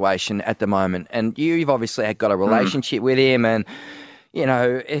Simmons situation at the moment. And you've obviously got a relationship with him, and,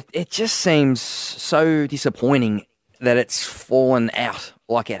 it just seems so disappointing that it's fallen out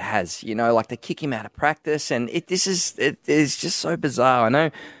like it has, like they kick him out of practice. And it is just so bizarre. I know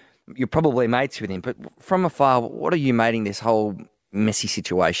you're probably mates with him, but from afar, what are you making this whole messy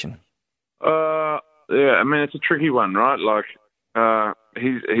situation? It's a tricky one, right? Like,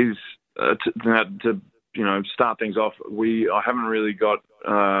 he's to start things off. I haven't really got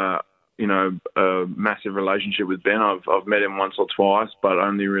a massive relationship with Ben. I've met him once or twice, but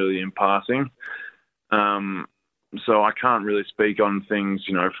only really in passing. So I can't really speak on things,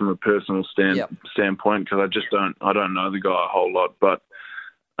 from a personal standpoint, because I don't know the guy a whole lot. But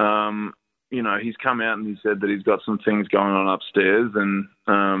he's come out and he said that he's got some things going on upstairs, and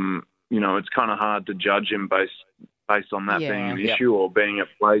it's kind of hard to judge him based based on that Yeah. being an Yep. issue or being at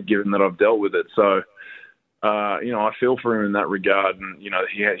play, given that I've dealt with it. So, I feel for him in that regard. And,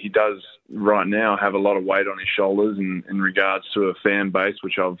 he does right now have a lot of weight on his shoulders in regards to a fan base,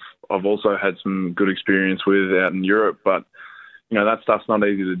 which I've also had some good experience with out in Europe. But, that stuff's not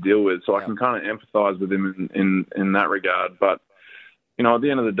easy to deal with. So I can kind of empathise with him in that regard. But, at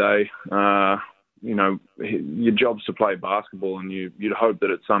the end of the day, your job's to play basketball, and you'd hope that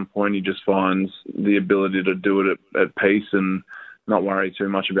at some point he just finds the ability to do it at peace and not worry too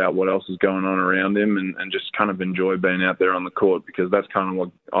much about what else is going on around him, and just kind of enjoy being out there on the court, because that's kind of what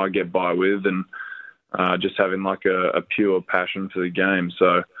I get by with, and just having like a pure passion for the game.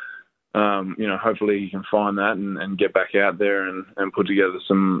 So, hopefully he can find that and get back out there and put together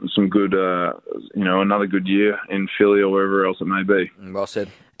some good, another good year in Philly or wherever else it may be. Well said.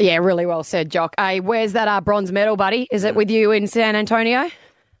 Yeah, really well said, Jock. Hey, where's that bronze medal, buddy? Is it with you in San Antonio?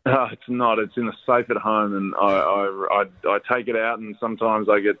 It's not. It's in the safe at home, and I take it out, and sometimes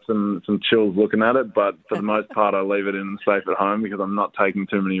I get some chills looking at it. But for the most part, I leave it in the safe at home because I'm not taking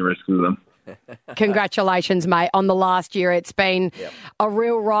too many risks with them. Congratulations, mate, on the last year. It's been a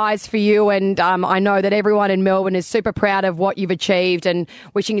real rise for you, and I know that everyone in Melbourne is super proud of what you've achieved and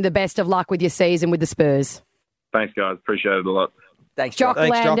wishing you the best of luck with your season with the Spurs. Thanks, guys. Appreciate it a lot. Thanks, Jock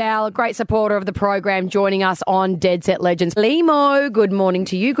Landale, a great supporter of the program, joining us on Dead Set Legends. Limo, good morning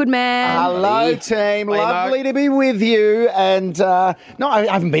to you, good man. Hello, team. Lovely to be with you. And I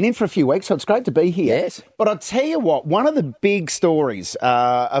haven't been in for a few weeks, so it's great to be here. Yes. But I'll tell you what, one of the big stories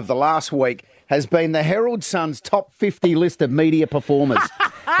of the last week has been the Herald Sun's top 50 list of media performers.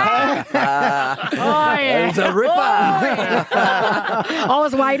 Oh, yeah. It was a ripper. I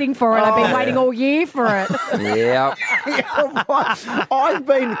was waiting for it. I've been waiting all year for it. Yeah. I've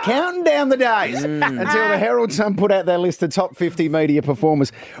been counting down the days until the Herald Sun put out their list of top 50 media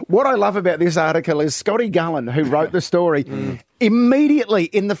performers. What I love about this article is Scotty Gullen, who wrote the story, immediately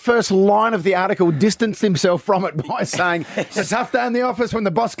in the first line of the article distanced himself from it by saying, it's a tough day in the office when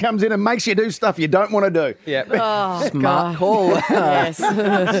the boss comes in and makes you do stuff you don't want to do. Yeah. Oh, Smart call. Yes.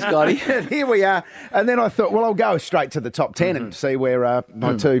 Scotty. And here we are. And then I thought, well, I'll go straight to the top 10 and see where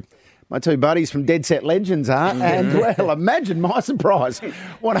my two buddies from Dead Set Legends are. And, well, imagine my surprise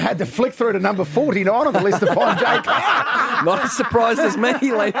when I had to flick through to number 49 on the list to find Jay Clark. Not as surprised as me,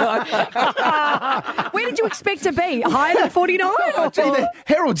 Lino. Where did you expect to be? Higher than 49? Oh, gee, the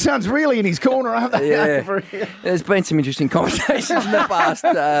Herald Sun's really in his corner, aren't they? Yeah. There's been some interesting conversations in the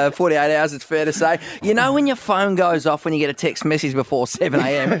past 48 hours, it's fair to say. You know when your phone goes off when you get a text message before 7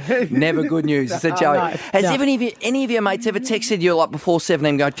 a.m? Never good news, is it, Joey? No, Has any of your mates ever texted you like before 7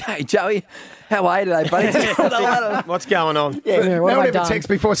 a.m. going, hey, Joey, how are you today, buddy? What's going on? Yeah, what no have one I ever done? texts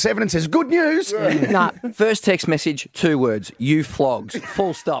before 7 and says, good news. No. First text message, 2 words, you flogs,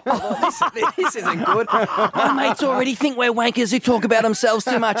 full stop. This isn't good. My mates already think we're wankers who talk about themselves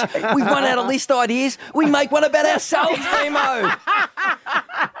too much. We've run out of list ideas. We make one about ourselves, Remo.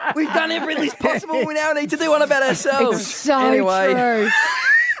 We've done every list possible. We now need to do one about ourselves. It's so anyway,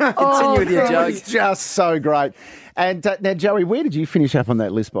 true. continue with your joke. It's just so great. And now, Joey, where did you finish up on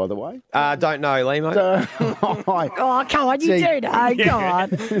that list, by the way? Don't know, Limo. Oh, come on, you do know. Go on.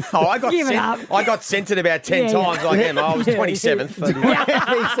 I got Give it sent. up. I got sent it about 10 Yeah, times. Like him. I was 27th. There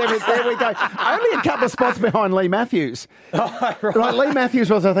we go. Only a couple of spots behind Lee Matthews. Right, Lee Matthews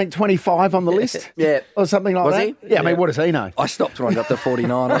was, I think, 25 on the list. Yeah. Or something like Was that. he? Yeah, I mean, what does he know? I stopped when I got to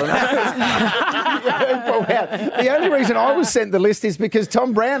 49. I don't know. The only reason I was sent the list is because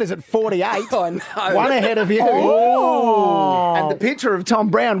Tom Brown is at 48. I know. One ahead of you. Oh. And the picture of Tom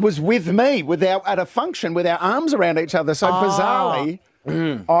Brown was with me at a function with our arms around each other. So bizarrely,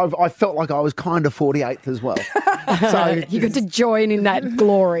 I felt like I was kind of 48th as well. So You got to join in that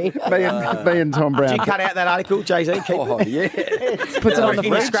glory. me and Tom Brown. Did you cut out that article, Jay-Z? Keep Oh, yeah. Puts it on the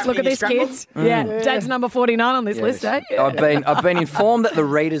In your fridge. scrap- Look in at your this, scrapbook? kids. Yeah, Dad's number 49 on this list, eh? I've been informed that the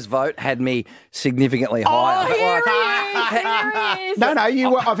readers' vote had me significantly higher. Oh, here he is. No,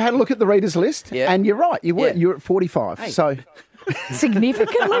 I've had a look at the readers' list, Yeah. and you're right. You're at 45. Hey. So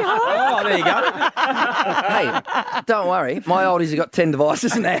Significantly higher. Oh, there you go. Hey, don't worry. My oldies have got 10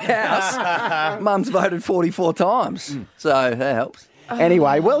 devices in their house. Mum's voted 44 times. So that helps.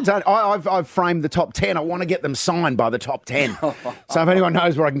 anyway, well done. I've framed the top 10. I want to get them signed by the top 10. So if anyone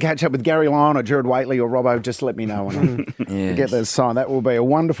knows where I can catch up with Gary Lyon or Jared Waitley or Robbo, just let me know and I'll get those signed. That will be a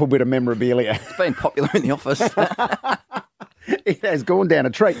wonderful bit of memorabilia. It's been popular in the office. It has gone down a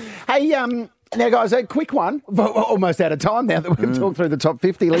treat. Hey, Now, guys, a quick one. We're almost out of time now that we've talked through the top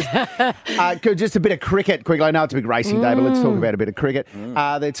 50 list. Just a bit of cricket quickly. I know it's a big racing day, but let's talk about a bit of cricket.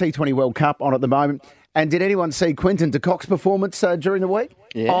 The T20 World Cup on at the moment. And did anyone see Quinton de Kock's performance during the week?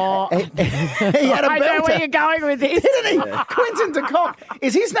 Yeah. Oh, He had a I know belter. where you're going with this. Didn't he? Yeah. Quinton de Kock.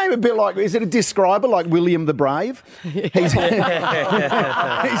 Is his name a bit like, is it a describer like William the Brave? He's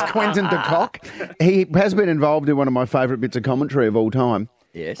Quinton de Kock. He has been involved in one of my favourite bits of commentary of all time.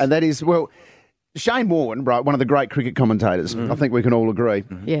 Yes. And that is, well, Shane Warne, right, one of the great cricket commentators, I think we can all agree.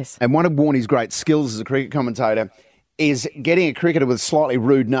 Yes. And one of Warnie's great skills as a cricket commentator is getting a cricketer with a slightly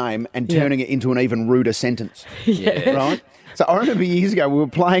rude name and turning it into an even ruder sentence. Yeah. Right? So I remember years ago we were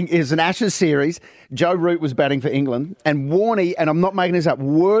playing, it was an Ashes series, Joe Root was batting for England, and Warnie, and I'm not making this up,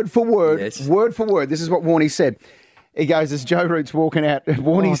 word for word, this is what Warnie said. He goes, as Joe Root's walking out,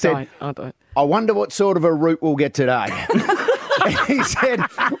 Warnie said, I wonder what sort of a route we'll get today. He said,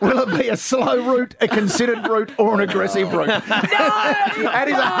 will it be a slow route, a considered route, or an aggressive route? That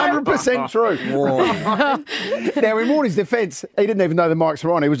is 100% true. Now, in Warnie's defence, he didn't even know the mics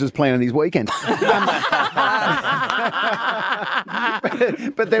were on. He was just planning his weekend.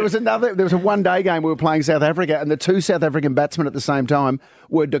 But there was a one-day game we were playing South Africa, and the two South African batsmen at the same time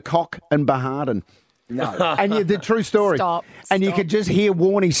were de Kock and Baharden. No. And the true story. Stop. You could just hear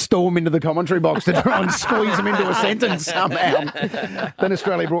Warnie storm into the commentary box to try and squeeze him into a sentence somehow. Then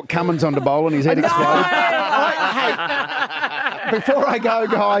Australia brought Cummins on to bowl and his head exploded. Before I go,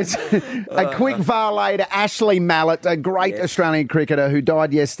 guys, a quick valet to Ashley Mallett, a great Australian cricketer who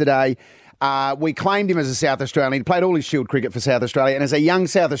died yesterday. We claimed him as a South Australian. He played all his Shield cricket for South Australia. And as a young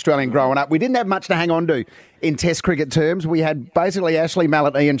South Australian growing up, we didn't have much to hang on to in Test cricket terms. We had basically Ashley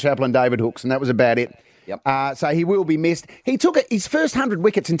Mallett, Ian Chaplin, David Hooks, and that was about it. Yep. So he will be missed. He took his first 100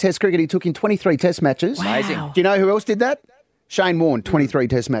 wickets in Test cricket. He took in 23 Test matches. Wow. Amazing. Do you know who else did that? Shane Warne, 23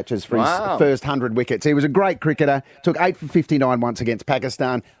 Test matches for his first 100 wickets. He was a great cricketer, took 8 for 59 once against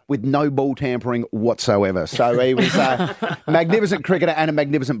Pakistan with no ball tampering whatsoever. So he was a magnificent cricketer and a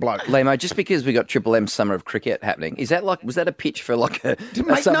magnificent bloke. Lemo, just because we got Triple M Summer of Cricket happening, was that a pitch for like a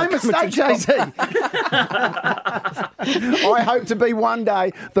Make no mistake, JC. I hope to be one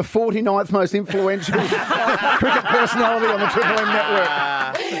day the 49th most influential cricket personality on the Triple M network.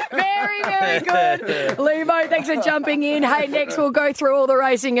 Very, very good. Lemo, thanks for jumping in. Hey, next we'll go through all the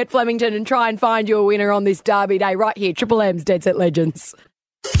racing at Flemington and try and find you a winner on this Derby Day right here. Triple M's Dead Set Legends.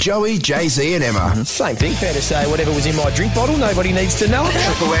 Joey, Jay-Z and Emma. Same thing, fair to say. Whatever was in my drink bottle, nobody needs to know it.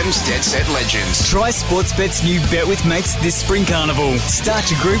 Triple M's Dead Set Legends. Try Sportsbet's new Bet with Mates this spring carnival.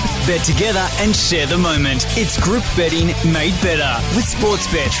 Start your group, bet together and share the moment. It's group betting made better with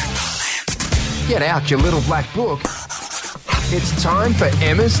Sportsbet. Get out your little black book. It's time for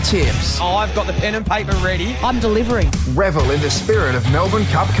Emma's Tips. I've got the pen and paper ready. I'm delivering. Revel in the spirit of Melbourne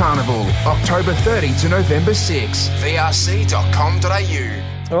Cup Carnival. October 30 to November 6. vrc.com.au.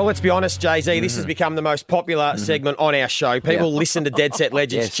 Well, let's be honest, Jay-Z, this has become the most popular segment on our show. People listen to Dead Set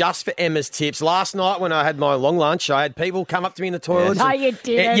Legends just for Emma's tips. Last night when I had my long lunch, I had people come up to me in the toilets. No, you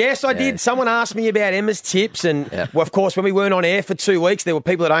didn't. Yes, I did. Someone asked me about Emma's tips. And, well, of course, when we weren't on air for 2 weeks, there were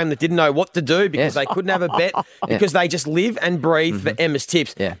people at home that didn't know what to do because they couldn't have a bet because they just live and breathe for Emma's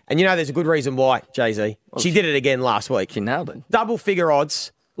tips. Yeah. And, you know, there's a good reason why, Jay-Z. She did it again last week. She nailed it. Double figure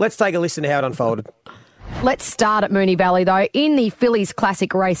odds. Let's take a listen to how it unfolded. Let's start at Moonee Valley, though. In the Phillies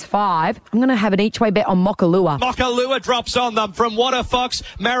Classic Race 5, I'm going to have an each-way bet on Mokalua. Mokalua drops on them from Waterfox.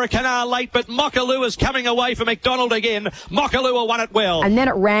 Marikana late, but Mokalua's coming away from McDonald again. Mokalua won it well. And then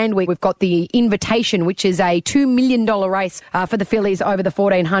at Randwick, we've got the Invitation, which is a $2 million race for the Phillies over the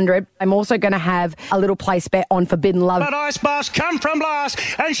 1400. I'm also going to have a little place bet on Forbidden Love. But Ice Bus come from last,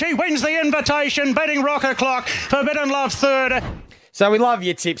 and she wins the Invitation, betting Rocker Clock. Forbidden Love third. So we love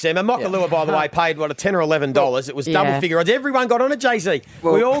your tips, Emma. Mokalua, by the way, paid, $10 or $11. It was double figure odds. Everyone got on it, Jay-Z.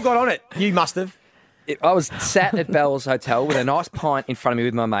 We all got on it. You must have. I was sat at Bell's Hotel with a nice pint in front of me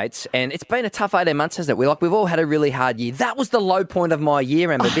with my mates, and it's been a tough 18 months, hasn't it? We've all had a really hard year. That was the low point of my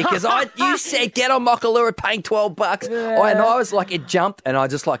year, Emma, because you said get on Mokalua paying $12. And I was like, it jumped, and I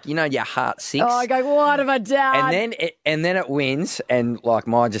just your heart sinks. Oh, I go, what have I done? And then it wins, and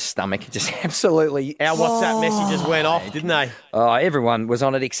my stomach just absolutely. Our WhatsApp messages went off, didn't they? Oh, everyone was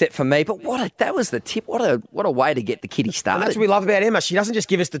on it except for me. But that was the tip. What a way to get the kitty started. Well, that's what we love about Emma. She doesn't just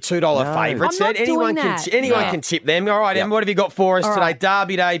give us the $2 favourites. I'm not doing that. Anyone can tip them. All right, Emma, what have you got for us today?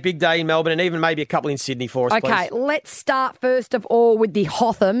 Derby Day, big day in Melbourne, and even maybe a couple in Sydney for us, Okay, please. let's start first of all with the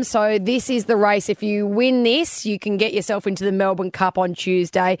Hotham. So this is the race. If you win this, you can get yourself into the Melbourne Cup on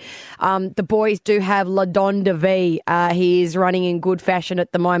Tuesday. The boys do have Ladon DeVee. He is running in good fashion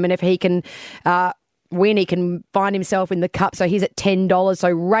at the moment. If he can win, he can find himself in the cup. So he's at $10. So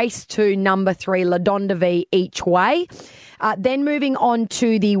race 2, number 3, La Donde each way. Then moving on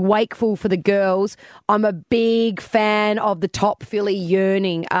to the Wakeful for the girls, I'm a big fan of the top filly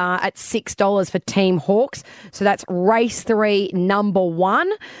Yearning at $6 for Team Hawks. So that's race 3, number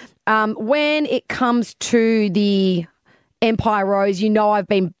 1. When it comes to the Empire Rose, I've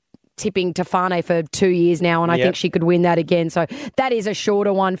been tipping Tefane for 2 years now, and I think she could win that again. So that is a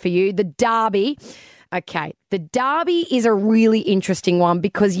shorter one for you. The Derby. Okay, the Derby is a really interesting one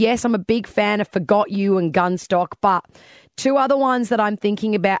because, yes, I'm a big fan of Forgot You and Gunstock, but 2 other ones that I'm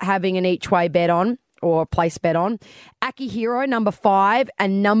thinking about having an each-way bet on or place bet on, Akihiro, number 5,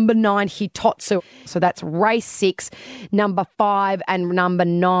 and number 9, Hitotsu. So that's race 6, number 5 and number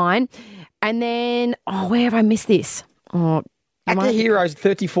 9. And then, where have I missed this? Akihiro's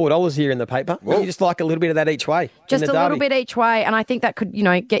 $34 here in the paper. You just like a little bit of that each way. Just a little bit each way, and I think that could,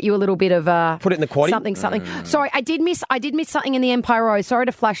 get you a little bit of put it in the quaddie. Something. Sorry, I did miss something in the Empire Rose. Sorry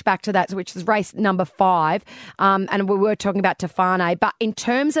to flash back to that, which is race number 5. And we were talking about Tefane. But in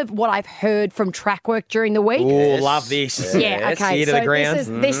terms of what I've heard from track work during the week, love this. Yeah, okay. Ear to the ground.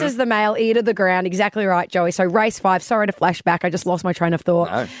 This is the male ear to the ground. Exactly right, Joey. So race 5. Sorry to flash back. I just lost my train of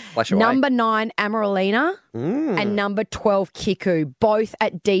thought. No, flash away. Number 9, Amaralina. And number 12, Kiku, both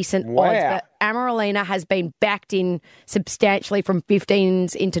at decent odds. But Amaralina has been backed in substantially from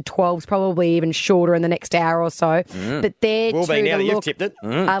 15s into 12s, probably even shorter in the next hour or so. But they're will be now that you've tipped it.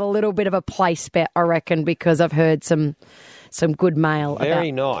 At a little bit of a place bet, I reckon, because I've heard some good mail.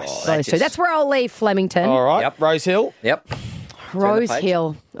 Very nice. Those two. That's where I'll leave Flemington. All right. Yep. Rose Hill. Yep. Rose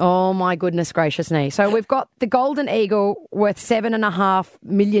Hill. Oh, my goodness gracious me. So we've got the Golden Eagle worth $7.5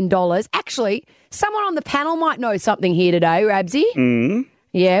 million. Actually, someone on the panel might know something here today, Rabsy.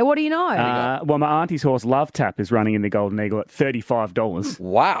 Yeah, what do you know? Well, my auntie's horse, Love Tap, is running in the Golden Eagle at $35.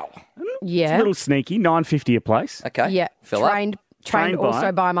 Wow. Yeah. It's a little sneaky, $9.50 a place. Okay. Yeah. Fill up. Trained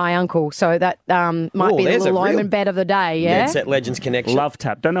also by my uncle, so that might be the little omen bet of the day, yeah? Dead Set Legends connection. Love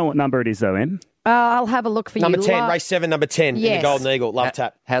Tap. Don't know what number it is, though, Em. I'll have a look for Number you. 10, race 7, number 10 in the Golden Eagle. Love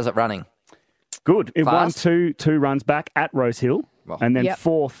Tap. How's it running? Good. It Fast? won two runs back at Rose Hill, and then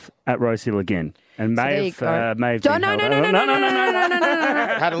 4th at Rose Hill again. And may have been No.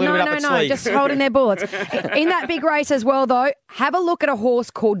 Had a little bit up its sleeve. Just holding their bullets. In that big race as well, though, have a look at a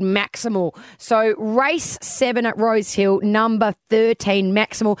horse called Maximal. So race 7 at Rose Hill, number 13,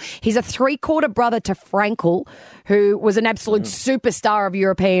 Maximal. He's a 3/4 brother to Frankel, who was an absolute superstar of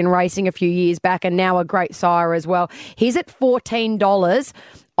European racing a few years back and now a great sire as well. He's at $14.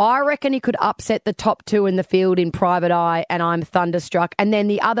 I reckon he could upset the top 2 in the field in Private Eye, and I'm thunderstruck. And then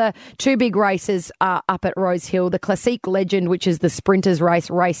the other 2 big races are up at Rose Hill. The Classique Legend, which is the sprinters race,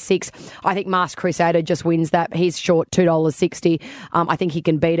 race 6. I think Masked Crusader just wins that. He's short $2.60. I think he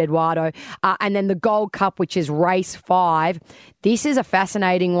can beat Eduardo. And then the Gold Cup, which is race 5. This is a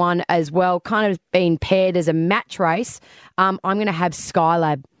fascinating one as well, kind of being paired as a match race. I'm going to have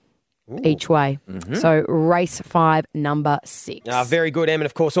Skylab each way. So race 5, number 6. Very good, Em. And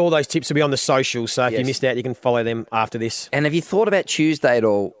of course, all those tips will be on the socials. So if you missed out, you can follow them after this. And have you thought about Tuesday at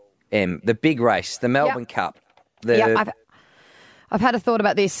all, Em? The big race, the Melbourne Cup. I've had a thought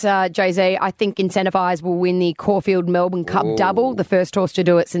about this, Jay-Z. I think Incentivise will win the Caulfield Melbourne Cup double, the first horse to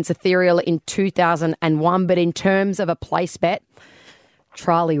do it since Ethereal in 2001. But in terms of a place bet,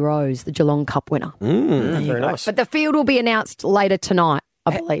 Charlie Rose, the Geelong Cup winner. Very nice. But the field will be announced later tonight,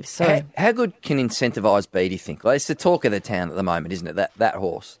 I believe. So how good can Incentivise be, do you think? Like, it's the talk of the town at the moment, isn't it, that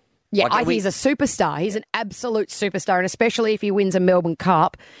horse? Yeah, he's a superstar. He's an absolute superstar, and especially if he wins a Melbourne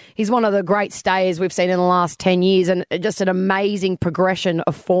Cup. He's one of the great stayers we've seen in the last 10 years, and just an amazing progression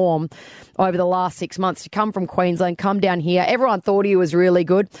of form over the last 6 months to come from Queensland, come down here. Everyone thought he was really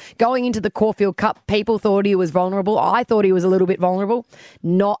good. Going into the Caulfield Cup, people thought he was vulnerable. I thought he was a little bit vulnerable.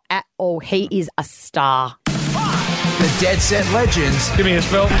 Not at all. He is a star. The Dead Set Legends. Give me a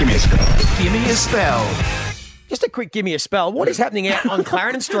spell. Give me a spell. Just a quick give me a spell. What is happening out on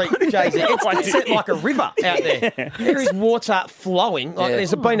Clarendon Street, Jay-Z? It's like a river out there. There is water flowing. Like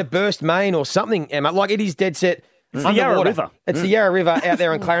there's been a burst main or something, Emma. Like it is dead set. It's the Yarra River. It's the Yarra River out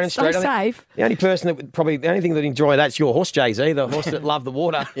there on Clarendon Street. Safe. The only person that would probably, the only thing that would enjoy that's your horse, Jay-Z, the horse that loved the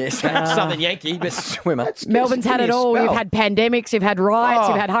water. Yes. Southern Yankee, but swimmer. Melbourne's had it all. You've had pandemics, you've had riots,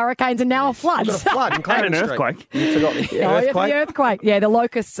 you've had hurricanes, and now a flood. Got a flood in Clarendon and an Street. earthquake. You forgot the earthquake. The earthquake. Yeah, the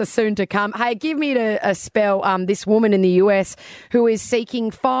locusts are soon to come. Hey, give me a spell. This woman in the US who is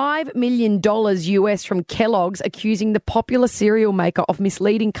seeking $5 million US from Kellogg's, accusing the popular cereal maker of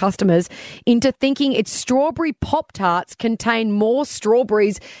misleading customers into thinking it's strawberry pop Pop-Tarts contain more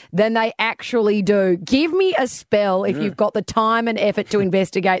strawberries than they actually do. Give me a spell if you've got the time and effort to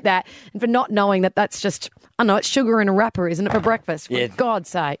investigate that, and for not knowing that that's just, I know, it's sugar in a wrapper, isn't it, for breakfast? For God's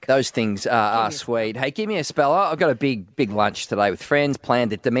sake. Those things are sweet. Hey, give me a spell. I've got a big lunch today with friends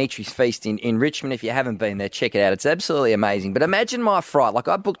planned at Dimitri's Feast in Richmond. If you haven't been there, check it out. It's absolutely amazing. But imagine my fright. Like,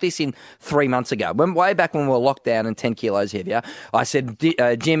 I booked this in 3 months ago, way back when we were locked down and 10 kilos heavier. I said,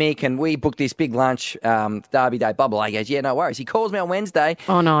 Jimmy, can we book this big lunch, Derby Day bubble? He goes, yeah, no worries. He calls me on Wednesday.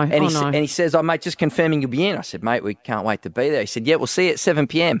 Oh, no. And he says, oh, mate, just confirming you'll be in. I said, mate, we can't wait to be there. He said, yeah, we'll see you at 7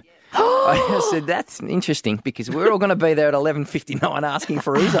 p.m. I said, that's interesting because we're all going to be there at 11:59 asking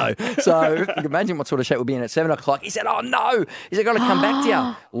for Uzo. So you can imagine what sort of shape we'll be in at 7 o'clock. He said, oh, no. He said, I've got to come back to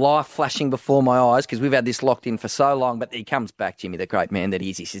you. Life flashing before my eyes because we've had this locked in for so long. But he comes back, Jimmy, the great man that he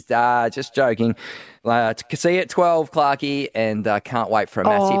is. He says, just joking. See you at 12, Clarkie, and can't wait for a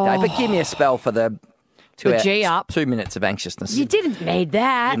massive day. But give me a spell for the 2 minutes of anxiousness. You didn't need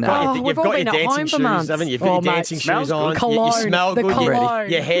that. You've got your dancing shoes, haven't you? You've got your dancing shoes on. You smell good.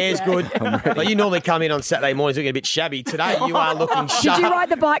 Your hair's good. Like, you normally come in on Saturday mornings looking a bit shabby. Today you are looking sharp. Did you ride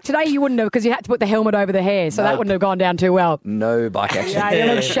the bike today? You wouldn't have because you had to put the helmet over the hair, so that wouldn't have gone down too well. No bike action. Yeah,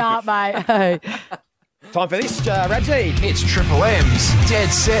 you look sharp, mate. Time for this, Rabsy. It's Triple M's Dead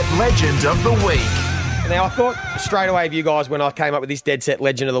Set Legend of the Week. Now, I thought straight away of you guys when I came up with this Dead Set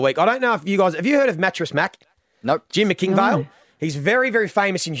Legend of the Week. I don't know if you guys... Have you heard of Mattress Mac? Nope. Jim McKingvale? No. He's very, very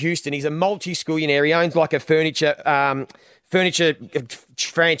famous in Houston. He's a multi-scoillionaire. He owns like a furniture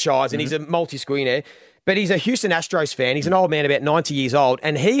franchise, and he's a multi-scoillionaire. But he's a Houston Astros fan. He's an old man, about 90 years old,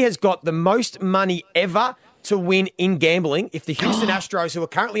 and he has got the most money ever to win in gambling. If the Houston Astros, who are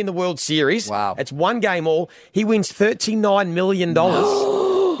currently in the World Series, it's one game all, he wins $39 million.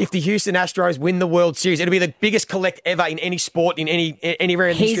 If the Houston Astros win the World Series, it'll be the biggest collect ever in any sport, in anywhere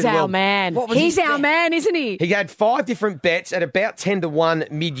in the history of the world. He's our man. He's our man, isn't he? He had 5 different bets at about 10-1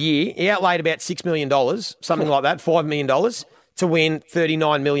 mid-year. He outlaid about $6 million, something like that, $5 million, to win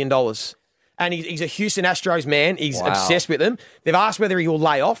 $39 million. And he's a Houston Astros man. He's obsessed with them. They've asked whether he will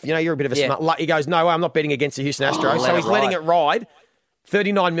lay off. You know, you're a bit of a smart... He goes, no, I'm not betting against the Houston Astros. So he's letting it ride.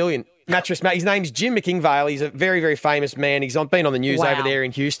 $39 million. Mattress Mac. His name's Jim McKingvale. He's a very, very famous man. He's been on the news over there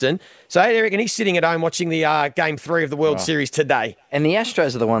in Houston. So I reckon he's sitting at home watching the Game 3 of the World Series today. And the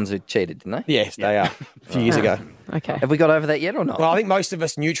Astros are the ones who cheated, didn't they? Yes, they are. A few years ago. Okay. Have we got over that yet or not? Well, I think most of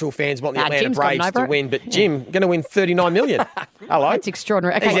us neutral fans want the Atlanta Braves to win, but Jim going to win $39 million. Hello. That's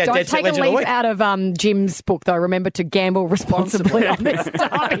extraordinary. Okay, don't take a leaf out of Jim's book, though. Remember to gamble responsibly on this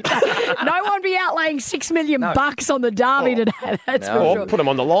derby. No one be outlaying $6 million bucks on the derby today. That's for sure. Put them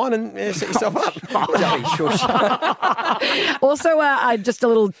on the line and set yourself up. Also, just a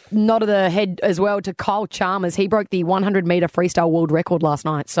little nod of the head as well to Kyle Chalmers. He broke the 100-metre freestyle world record last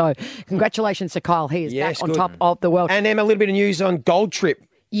night. So congratulations to Kyle. He is back on top of the world. And Emma, a little bit of news on Gold Trip.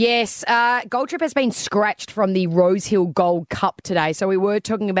 Yes, Gold Trip has been scratched from the Rosehill Gold Cup today. So we were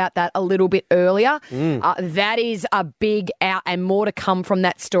talking about that a little bit earlier. That is a big out and more to come from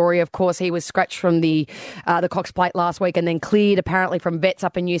that story. Of course, he was scratched from the Cox Plate last week and then cleared apparently from vets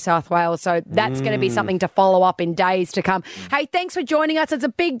up in New South Wales. So that's going to be something to follow up in days to come. Hey, thanks for joining us. It's a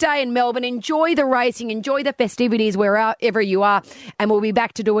big day in Melbourne. Enjoy the racing. Enjoy the festivities wherever you are. And we'll be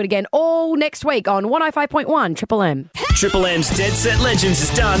back to do it again all next week on 105.1 Triple M. Triple M's Dead Set Legends is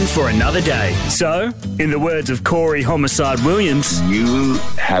done for another day. So, in the words of Corey Homicide Williams, you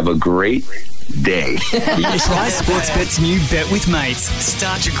have a great day. Try Sportsbet's new Bet with Mates.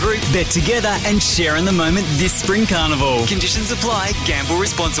 Start your group, bet together, and share in the moment this spring carnival. Conditions apply. Gamble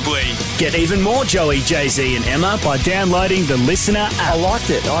responsibly. Get even more Joey, Jay-Z and Emma by downloading the Listener app. I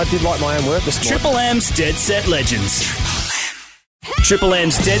liked it. I did like my own work this morning. Triple M's Dead Set Legends. Triple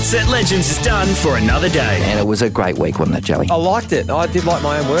M's Dead Set Legends is done for another day. And it was a great week, wasn't it, Joey? I liked it. I did like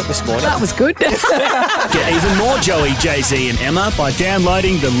my own work this morning. That was good. Get even more Joey, Jay-Z and Emma by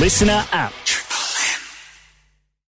downloading the Listener app.